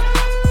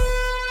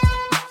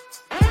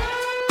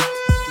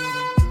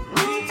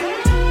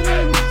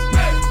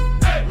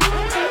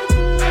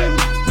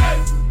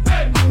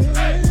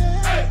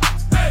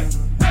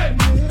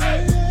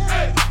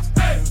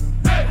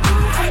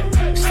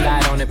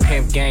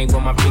 Gang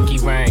with my pinky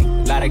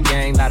ring. Lot of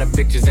gang, lot of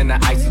bitches in the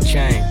icy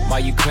chain.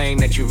 While you claim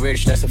that you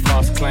rich, that's a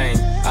false claim.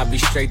 I be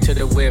straight to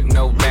the whip,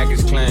 no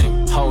baggage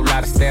claim. Whole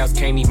lot of styles,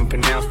 can't even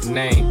pronounce the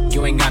name.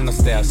 You ain't got no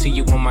style, see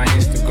you on my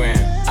Instagram.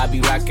 I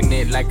be rocking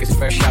it like it's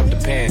fresh out the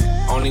pan.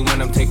 Only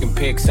when I'm taking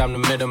pics, I'm the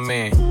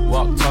middleman.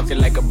 Walk talking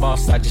like a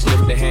boss, I just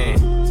lift a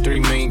hand. 3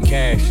 million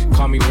cash,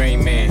 call me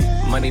Rain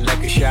Man. Money like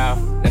a shower,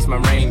 that's my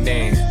rain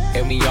dance.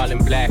 And we all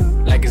in black,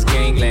 like it's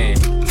gangland.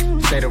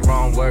 Say the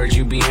wrong words,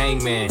 you be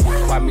hangman.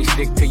 Why me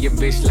stick to your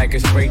bitch like a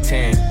spray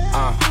tan?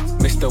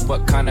 Mister,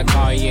 what kind of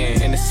car you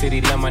in? In the city,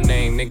 love my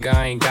name, nigga,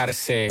 I ain't gotta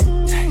say it.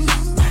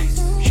 Taste,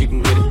 taste. She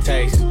can get a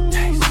taste.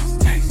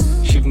 Taste,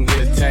 taste. She can get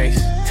a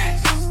taste.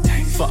 Taste,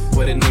 taste. Fuck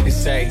what a nigga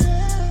say.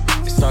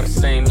 It's all the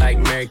same like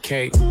Mary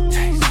Kate.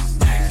 Taste,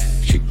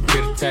 taste. She can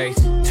get a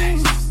taste.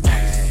 Taste,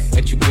 taste.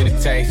 Let you get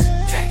a taste.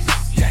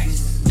 Taste,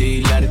 taste. Do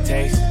you love the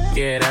taste?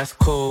 Yeah, that's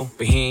cool,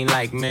 but he ain't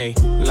like me.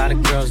 A lot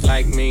of girls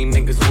like me,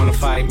 niggas wanna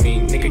fight me.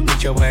 Nigga,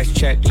 get your ass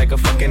checked like a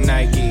fucking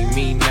Nike.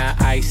 Me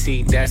not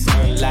icy, that's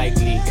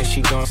unlikely. And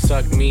she gon'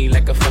 suck me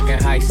like a fucking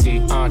high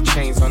C.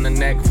 Chains on the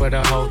neck for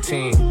the whole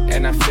team.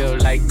 And I feel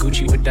like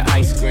Gucci with the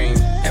ice cream.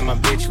 And my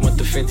bitch want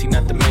the Fenty,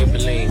 not the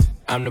Maybelline.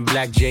 I'm the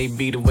black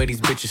JB, the way these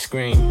bitches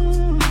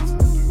scream.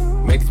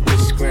 Make these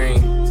bitches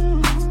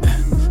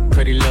scream.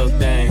 Pretty little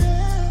thing,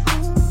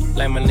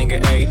 like my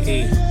nigga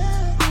A.E.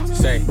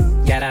 Say,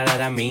 got out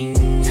that I mean.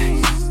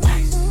 Taste,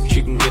 taste.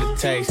 She can get a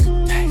taste.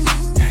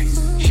 Taste,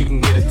 taste. She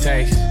can get a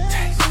taste.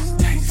 Taste,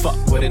 taste. Fuck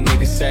what a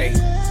nigga say.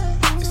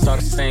 It's all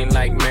the same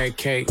like Mary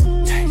Kate.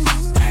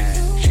 Taste,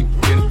 taste. She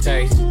can get a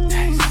taste.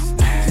 Taste,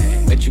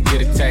 taste. Let you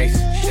get a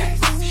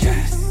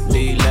taste. Do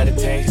you let it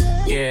taste?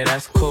 Yeah,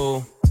 that's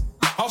cool.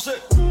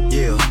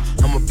 Yeah,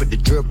 I'ma put the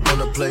drip on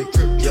the plate.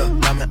 Yeah,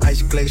 diamond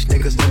ice glaze,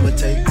 niggas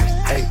imitate.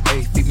 Hey,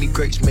 hey, feed me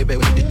grapes, maybe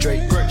with the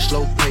Drake.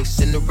 Slow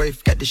pace in the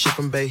Wraith, got the shit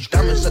from Bay.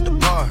 Diamonds at the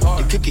bar,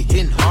 the cookie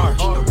hitting hard.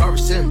 The rubber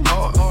sitting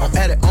hard, I'm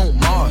at it on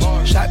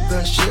Mars.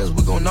 Shotgun shells,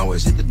 we gon'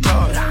 always hit the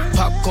tar.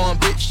 Popcorn,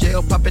 bitch,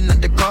 shell popping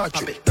out the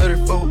cartridge.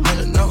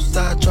 3400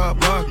 outside, char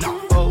bar.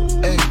 Oh,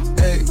 hey,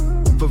 hey.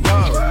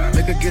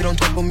 Make her get on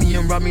top of me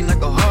and rob me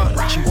like a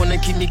heart. She wanna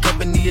keep me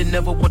company and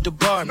never want to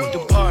bar me.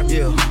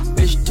 Yeah,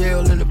 bitch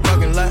tail in the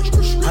parking lot.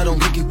 I don't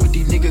kick it with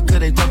these niggas cause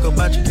they talk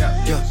about you.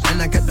 Yeah,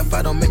 and I got the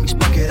fight, don't make me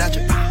spark it at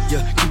you.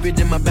 Yeah, keep it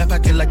in my back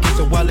pocket like it's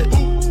a wallet.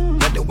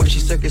 Like the way she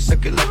suck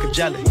it like a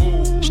jelly.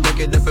 Stuck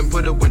it up and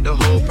put it with the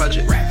whole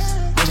project.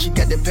 And she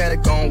got that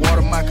paddock on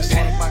water moccasins.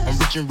 I'm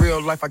rich in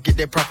real life, I get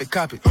that profit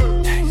copy.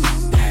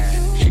 Taste,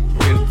 taste. She can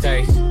get a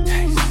taste.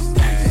 Taste,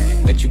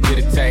 taste. Let you get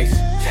a taste.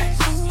 Taste.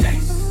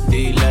 Do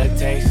you love the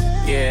taste?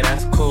 Yeah,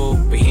 that's cool,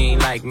 but he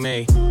ain't like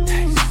me.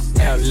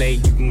 LA,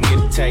 you can get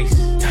a taste.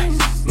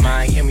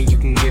 Miami, you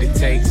can get a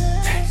taste.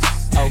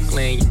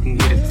 Oakland, you can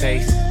get a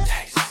taste.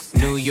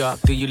 New York,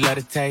 do you love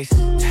the taste?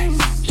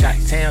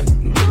 Chi-town, you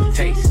can get a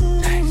taste.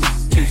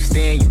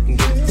 Houston, you can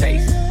get a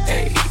taste.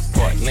 Hey,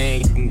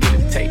 Portland, you can get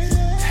a taste.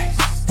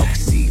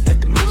 Overseas,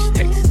 let the bitch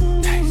taste.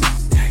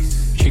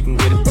 She can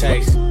get a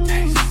taste.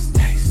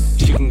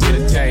 She can get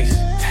a taste.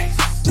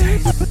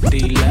 Do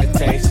you love the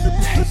taste?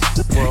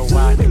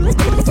 Worldwide, they can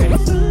get a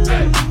taste.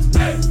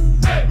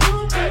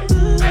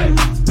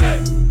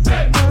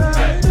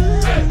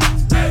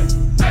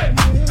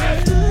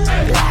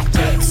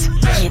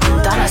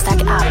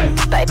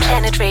 Donnerstagabend bei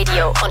Planet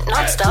Radio und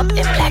nonstop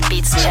im Black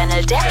Beats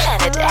Channel der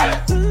Planet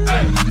App.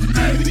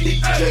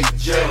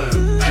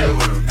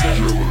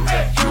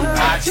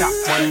 I chop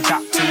one,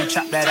 chop two,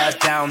 chop that ass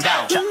down,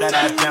 down, chop that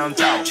ass down,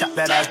 down, chop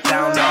that ass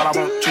down. All I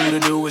want you to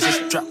do is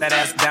just drop that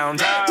ass down,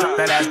 drop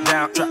that ass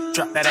down,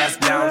 drop that ass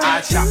down.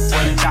 I chop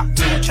one, chop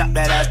two, chop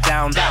that ass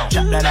down, down,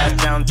 chop that ass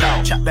down,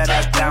 down, chop that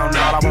ass down.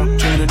 All I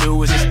want you to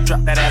do is just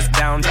drop that ass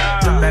down,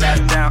 drop that ass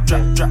down,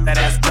 drop that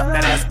ass, drop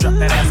that ass, drop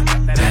that ass.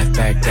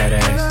 Back that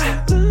ass.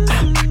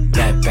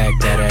 Back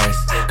that ass.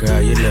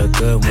 Girl, you look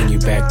good when you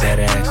back that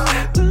ass.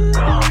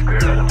 Oh,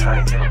 girl, I'm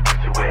trying to get your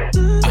pussy wet.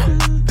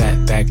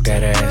 Back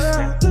that ass.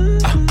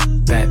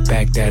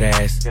 Back that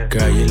ass.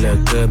 Girl, you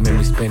look good, make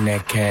me spend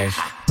that cash.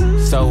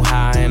 So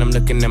high and I'm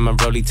looking at my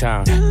rollie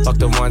time. Fuck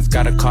the ones,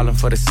 gotta call him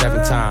for the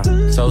 7th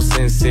time. So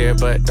sincere,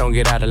 but don't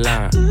get out of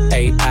line.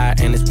 AI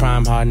and it's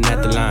prime harden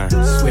at the line.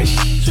 Swish,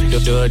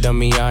 do it on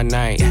me all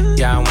night.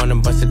 Yeah, I wanna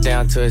bust it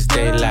down till it's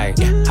daylight.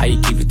 How you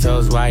keep your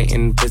toes white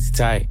and the pussy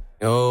tight?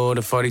 Oh,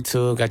 the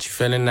 42 got you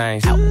feeling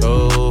nice.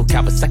 Oh,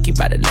 Kawasaki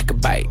bite it like a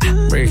bite.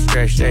 Rich,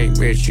 stretch, shake,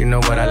 rich, you know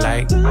what I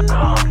like.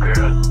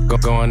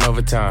 Going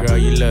overtime. Girl,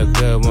 you look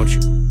good, won't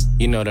you?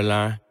 You know the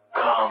line.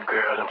 Come,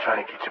 girl, I'm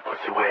trying to get your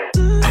pussy wet.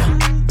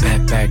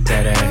 Back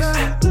that ass.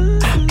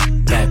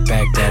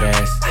 Back that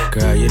ass.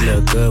 Girl, you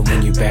look good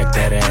when you back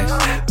that ass.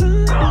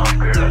 Come,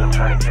 girl, I'm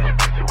trying to get your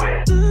pussy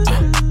wet.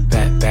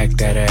 Back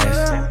that ass.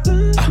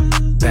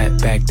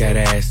 Back that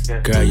ass.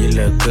 Girl, you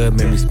look good,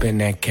 make me spend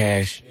that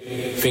cash.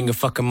 Finger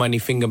fucking money,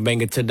 finger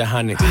banger to the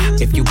 100.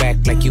 If you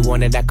act like you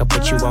want it, I can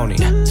put you on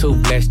it. Too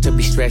blessed to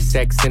be stressed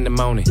sex in the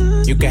morning.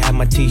 You can have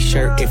my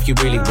t-shirt if you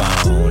really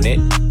want it.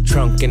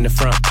 Trunk in the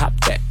front, pop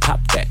that, pop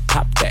that,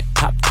 pop that,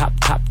 pop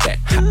that.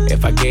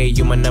 If I gave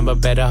you my number,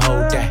 better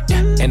hold that.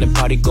 And the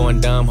party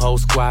going dumb, whole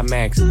squad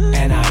max.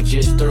 And I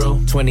just threw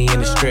 20 in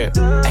the strip.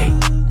 Ay,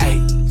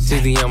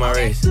 60 on my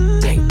wrist.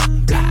 Ay,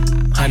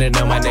 100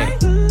 on my neck.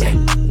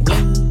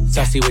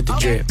 Saucy with the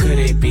drip. Could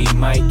it be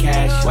my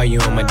cash? Why you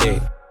on my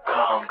dick?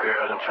 Come,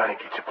 girl, I'm trying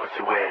to get your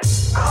pussy wet.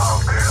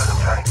 Come, girl, I'm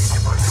trying to get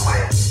your pussy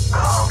wet.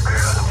 Come,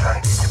 girl, I'm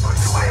trying to get your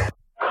pussy wet.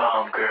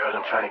 Come, girl,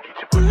 I'm trying to get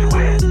your pussy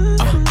wet.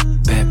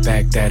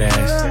 Back that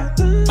ass.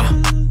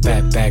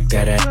 Back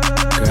that ass.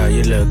 Girl,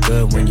 you look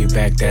good when you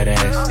back that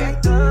ass.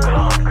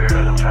 Come,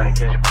 girl, I'm trying to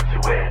get your pussy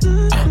wet.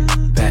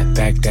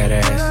 Back that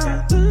ass.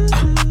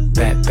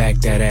 Back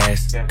that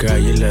ass. Girl,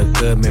 you look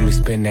good, make me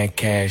spend that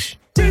cash.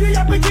 Giddy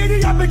up,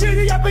 giddy up,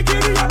 giddy up,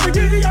 giddy up,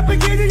 giddy up,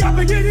 giddy up,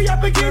 giddy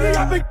up, giddy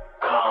up.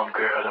 Come,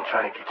 girl, I'm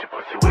trying to get your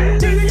pussy wet.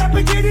 Giddy up,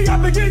 giddy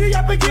up, giddy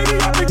up, giddy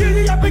up,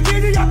 giddy up,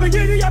 giddy up,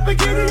 giddy up,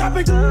 giddy up.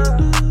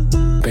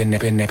 Been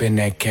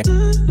that cat.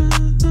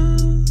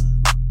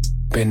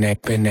 Been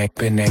that.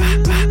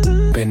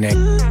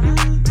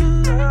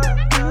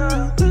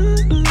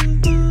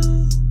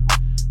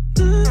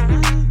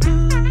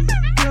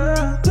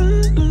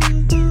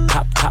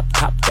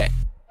 Pop that.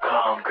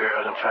 Come,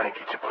 girl, I'm trying to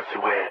get your pussy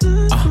wet.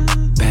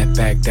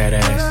 Back that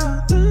ass.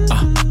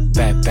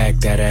 Back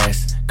that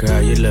ass.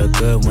 Girl, you look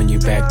good when you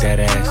back that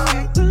ass.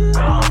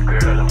 Come,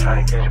 girl, I'm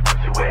trying to get your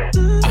pussy wet.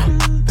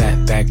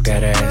 Back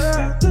that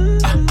ass.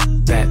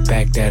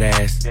 Back that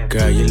ass.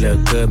 Girl, you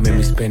look good, make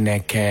me spend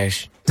that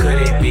cash.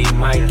 Could it be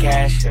my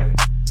cash? And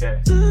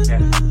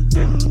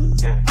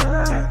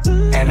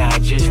I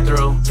just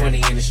threw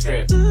 20 in the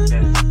strip.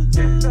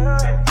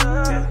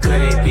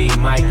 Could it be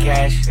my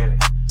cash?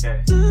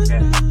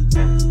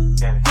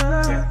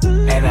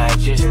 And I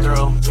just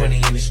threw 20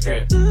 in the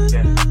strip.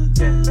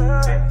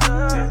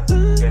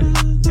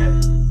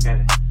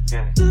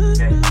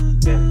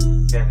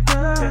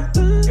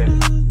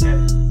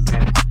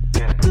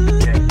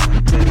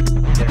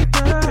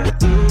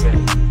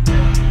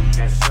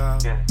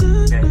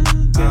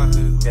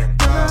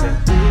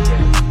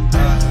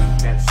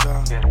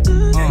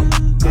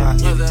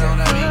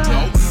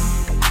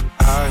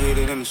 I hit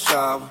it in the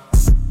shower.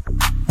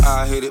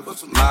 I hit it with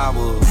some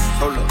hours.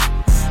 Hold up,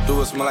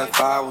 do it smell like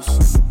flowers.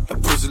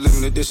 That pussy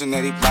living edition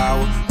that he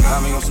power.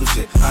 Got me on some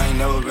shit I ain't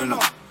never been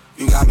on.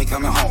 You got me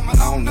coming home and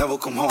I don't never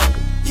come home.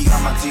 You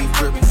got my teeth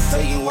dripping,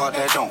 taking what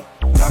that don't.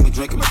 Got me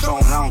drinking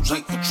Patron, I don't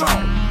drink Patron.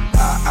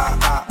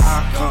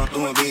 I come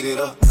through and beat it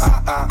up.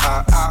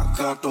 I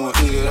come through and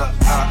eat it up.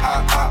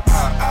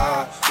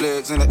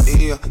 Legs in the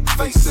ear,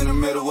 face in the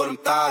middle of them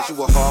thighs.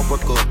 You a hard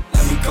worker,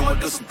 let me come with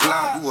the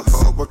supply. You a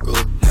hard worker,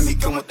 let me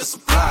come with the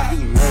supply.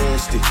 You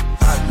nasty,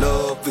 I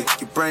love it.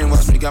 You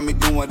brainwash me, got me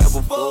doing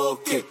whatever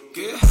fuck it.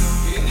 Yeah.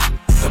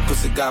 That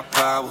pussy got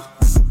power.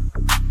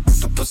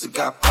 The pussy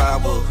got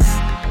power.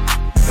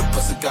 The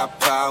pussy got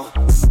power.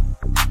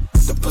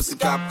 pussy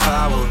got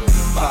power.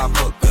 Pop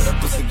up, cause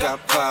that pussy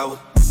got power.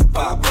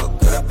 Pop up,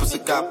 cause that pussy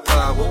got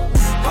power.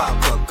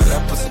 Pop up, cause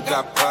that pussy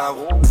got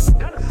power.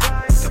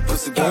 That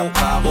pussy got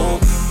power.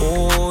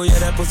 Oh, yeah,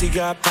 that pussy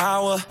got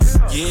power.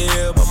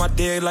 Yeah, but my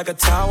dick like a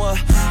tower.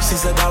 She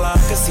said, dollar, I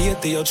can see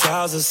it through your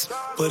trousers.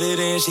 Put it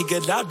in, she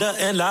get louder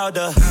and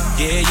louder.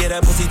 Yeah,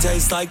 that pussy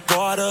tastes like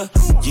water.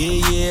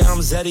 Yeah, I'm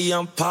Zeddy,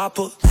 I'm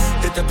Papa.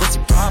 Hit that pussy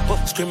proper,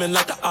 screaming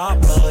like the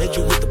opera. Hit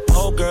you with the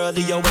pole, girl,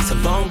 leave your waist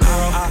alone,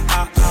 girl.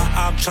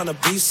 I'm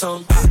tryna be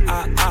some.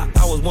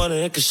 I was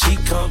wondering, could she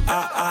come?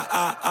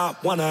 I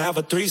wanna have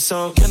a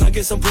threesome. Can I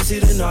get some pussy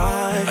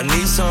tonight? I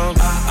need some.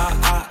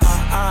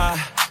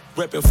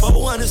 Reppin'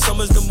 400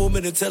 summers, the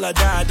movement until I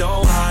die.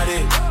 Don't hide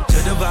it,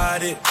 just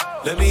divide it.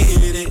 Let me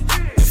hit it,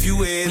 if you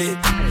with it,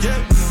 yeah.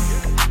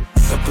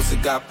 That pussy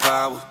got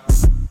power.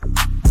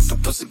 The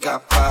pussy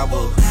got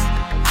power.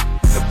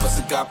 The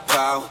pussy got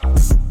power.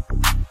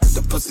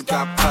 The pussy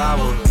got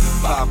power.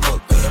 Pop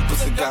up, cause that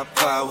pussy got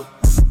power.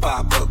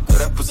 Pop up, cause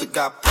that pussy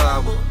got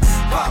power.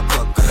 Pop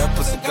up, cause that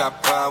pussy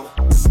got power.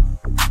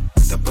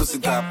 That pussy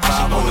got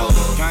power.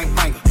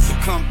 Gangbanger, you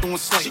come through and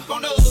slay. A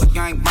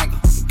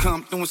gangbanger, you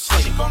come through and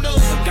slay. A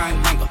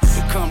gangbanger,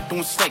 you come through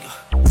and slay.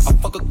 I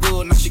fuck her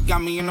good, now she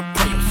got me in the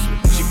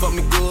players. She fuck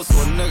me good, so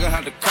a nigga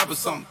had to cover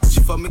something. She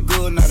fuck me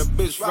good, now the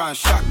bitch riding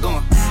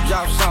shotgun.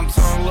 Drop something,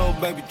 tell her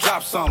little baby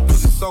drop something.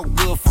 Pussy so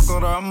good,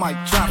 fuck her, I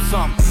might drop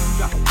something.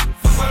 Fuck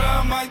her,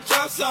 I might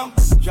drop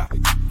something.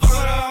 Fuck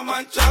her, I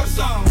might drop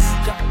something.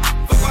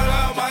 Fuck her,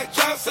 I might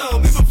drop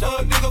something. If I'm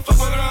fuck nigga, fuck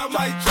her, I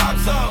might drop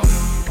something.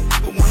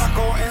 But when I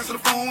call, answer the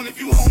phone. If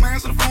you home,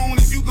 answer the phone.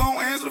 If you gon'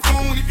 answer the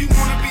phone. If you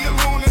wanna be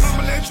alone, then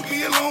I'ma let you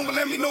be alone. But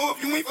let me know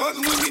if you ain't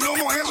fucking with me, no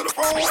more answer the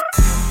phone.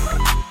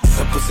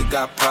 That pussy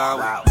got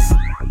power.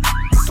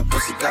 The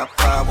pussy got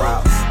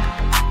power.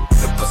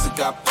 The pussy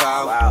got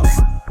power.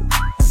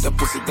 The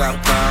pussy got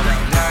power.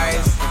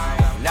 Nice,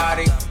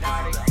 naughty,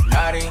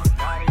 naughty,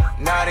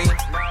 naughty,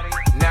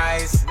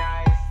 nice,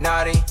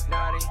 naughty,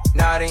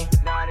 naughty,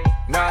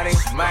 naughty.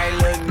 She might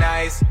look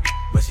nice,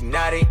 but she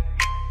naughty.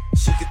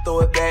 She can throw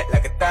it back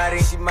like a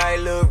thotty. She might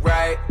look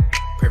right,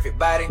 perfect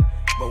body.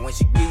 But when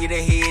she give you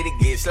the head, it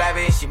gets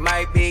sloppy. She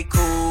might be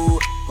cool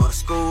for the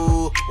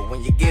school, but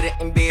when you get it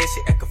in bed,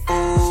 she act a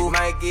fool. She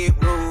might get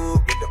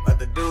rude with the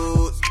other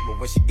dudes, but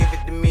when she give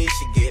it to me,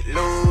 she get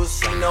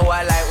loose. She know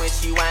I like when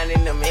she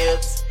winding them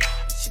hips.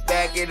 She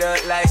back it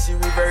up like she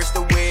reversed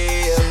the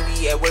wheel.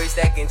 She be at work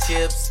stacking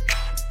chips,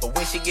 but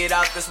when she get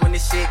off, that's when the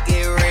shit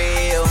get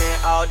real. Man,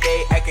 all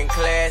day acting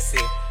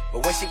classy,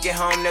 but when she get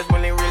home, that's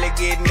when it really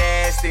get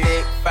nasty.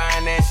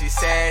 Fine and she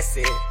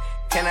sassy.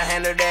 Can I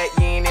handle that?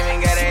 You ain't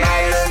even gotta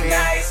ask me.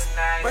 Nice,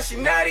 but she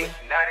naughty,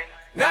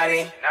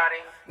 naughty,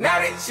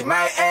 naughty. She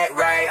might act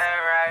right,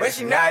 but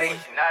she naughty,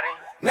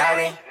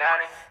 naughty,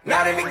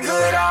 naughty. Be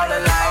good all her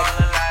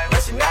life,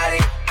 but she naughty,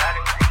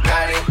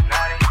 naughty,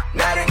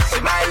 naughty. She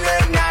might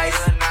look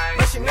nice,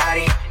 but she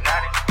naughty,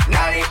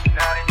 naughty,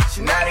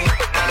 she naughty.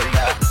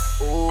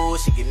 Ooh,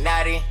 she get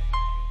naughty.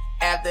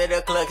 After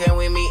the club, can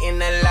we meet in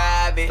the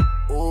lobby?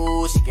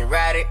 Ooh, she can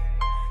ride it.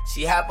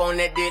 She hop on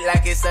that dick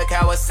like it's a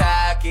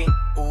Kawasaki.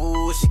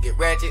 Ooh, she get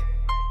ratchet.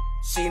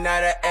 She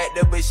not an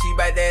actor, but she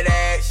bout that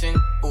action.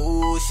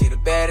 Ooh, she the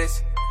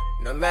baddest.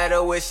 No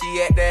matter where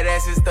she at, that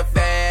ass is the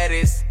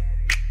fattest.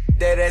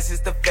 That ass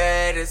is the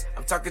fattest.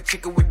 I'm talking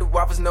chicken with the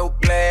whoppers, no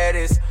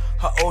Gladys.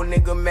 Her old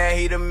nigga mad,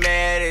 he the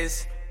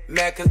maddest.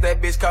 Mad cause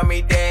that bitch call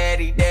me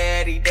daddy,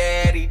 daddy,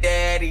 daddy,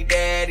 daddy,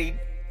 daddy.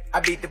 I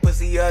beat the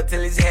pussy up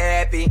till it's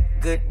happy.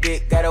 Good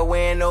dick, gotta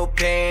wear no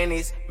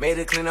panties. Made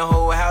her clean the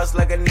whole house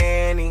like a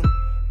nanny.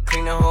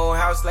 Clean the whole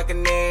house like a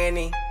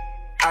nanny.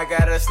 I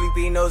got her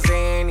sleepy, no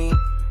zanny.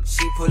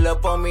 She pull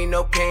up on me,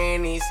 no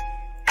panties.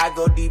 I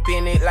go deep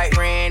in it like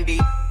Randy.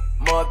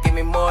 More, give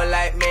me more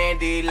like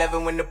Mandy. Love it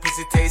when the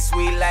pussy tastes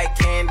sweet like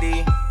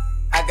candy.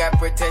 I got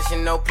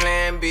protection, no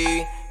plan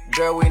B.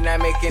 Girl, we not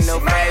making no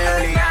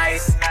family.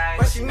 Nice,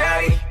 but she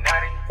naughty,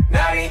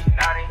 naughty,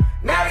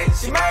 naughty.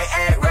 She might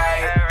act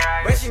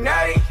right, but she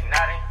naughty,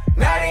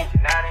 naughty,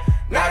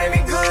 naughty.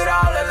 Be good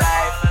all her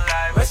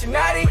life, but she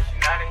naughty,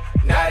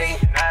 naughty,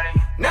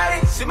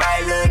 naughty. She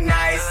might look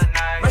nice,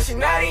 but she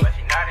naughty,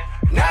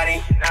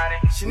 naughty,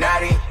 she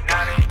naughty.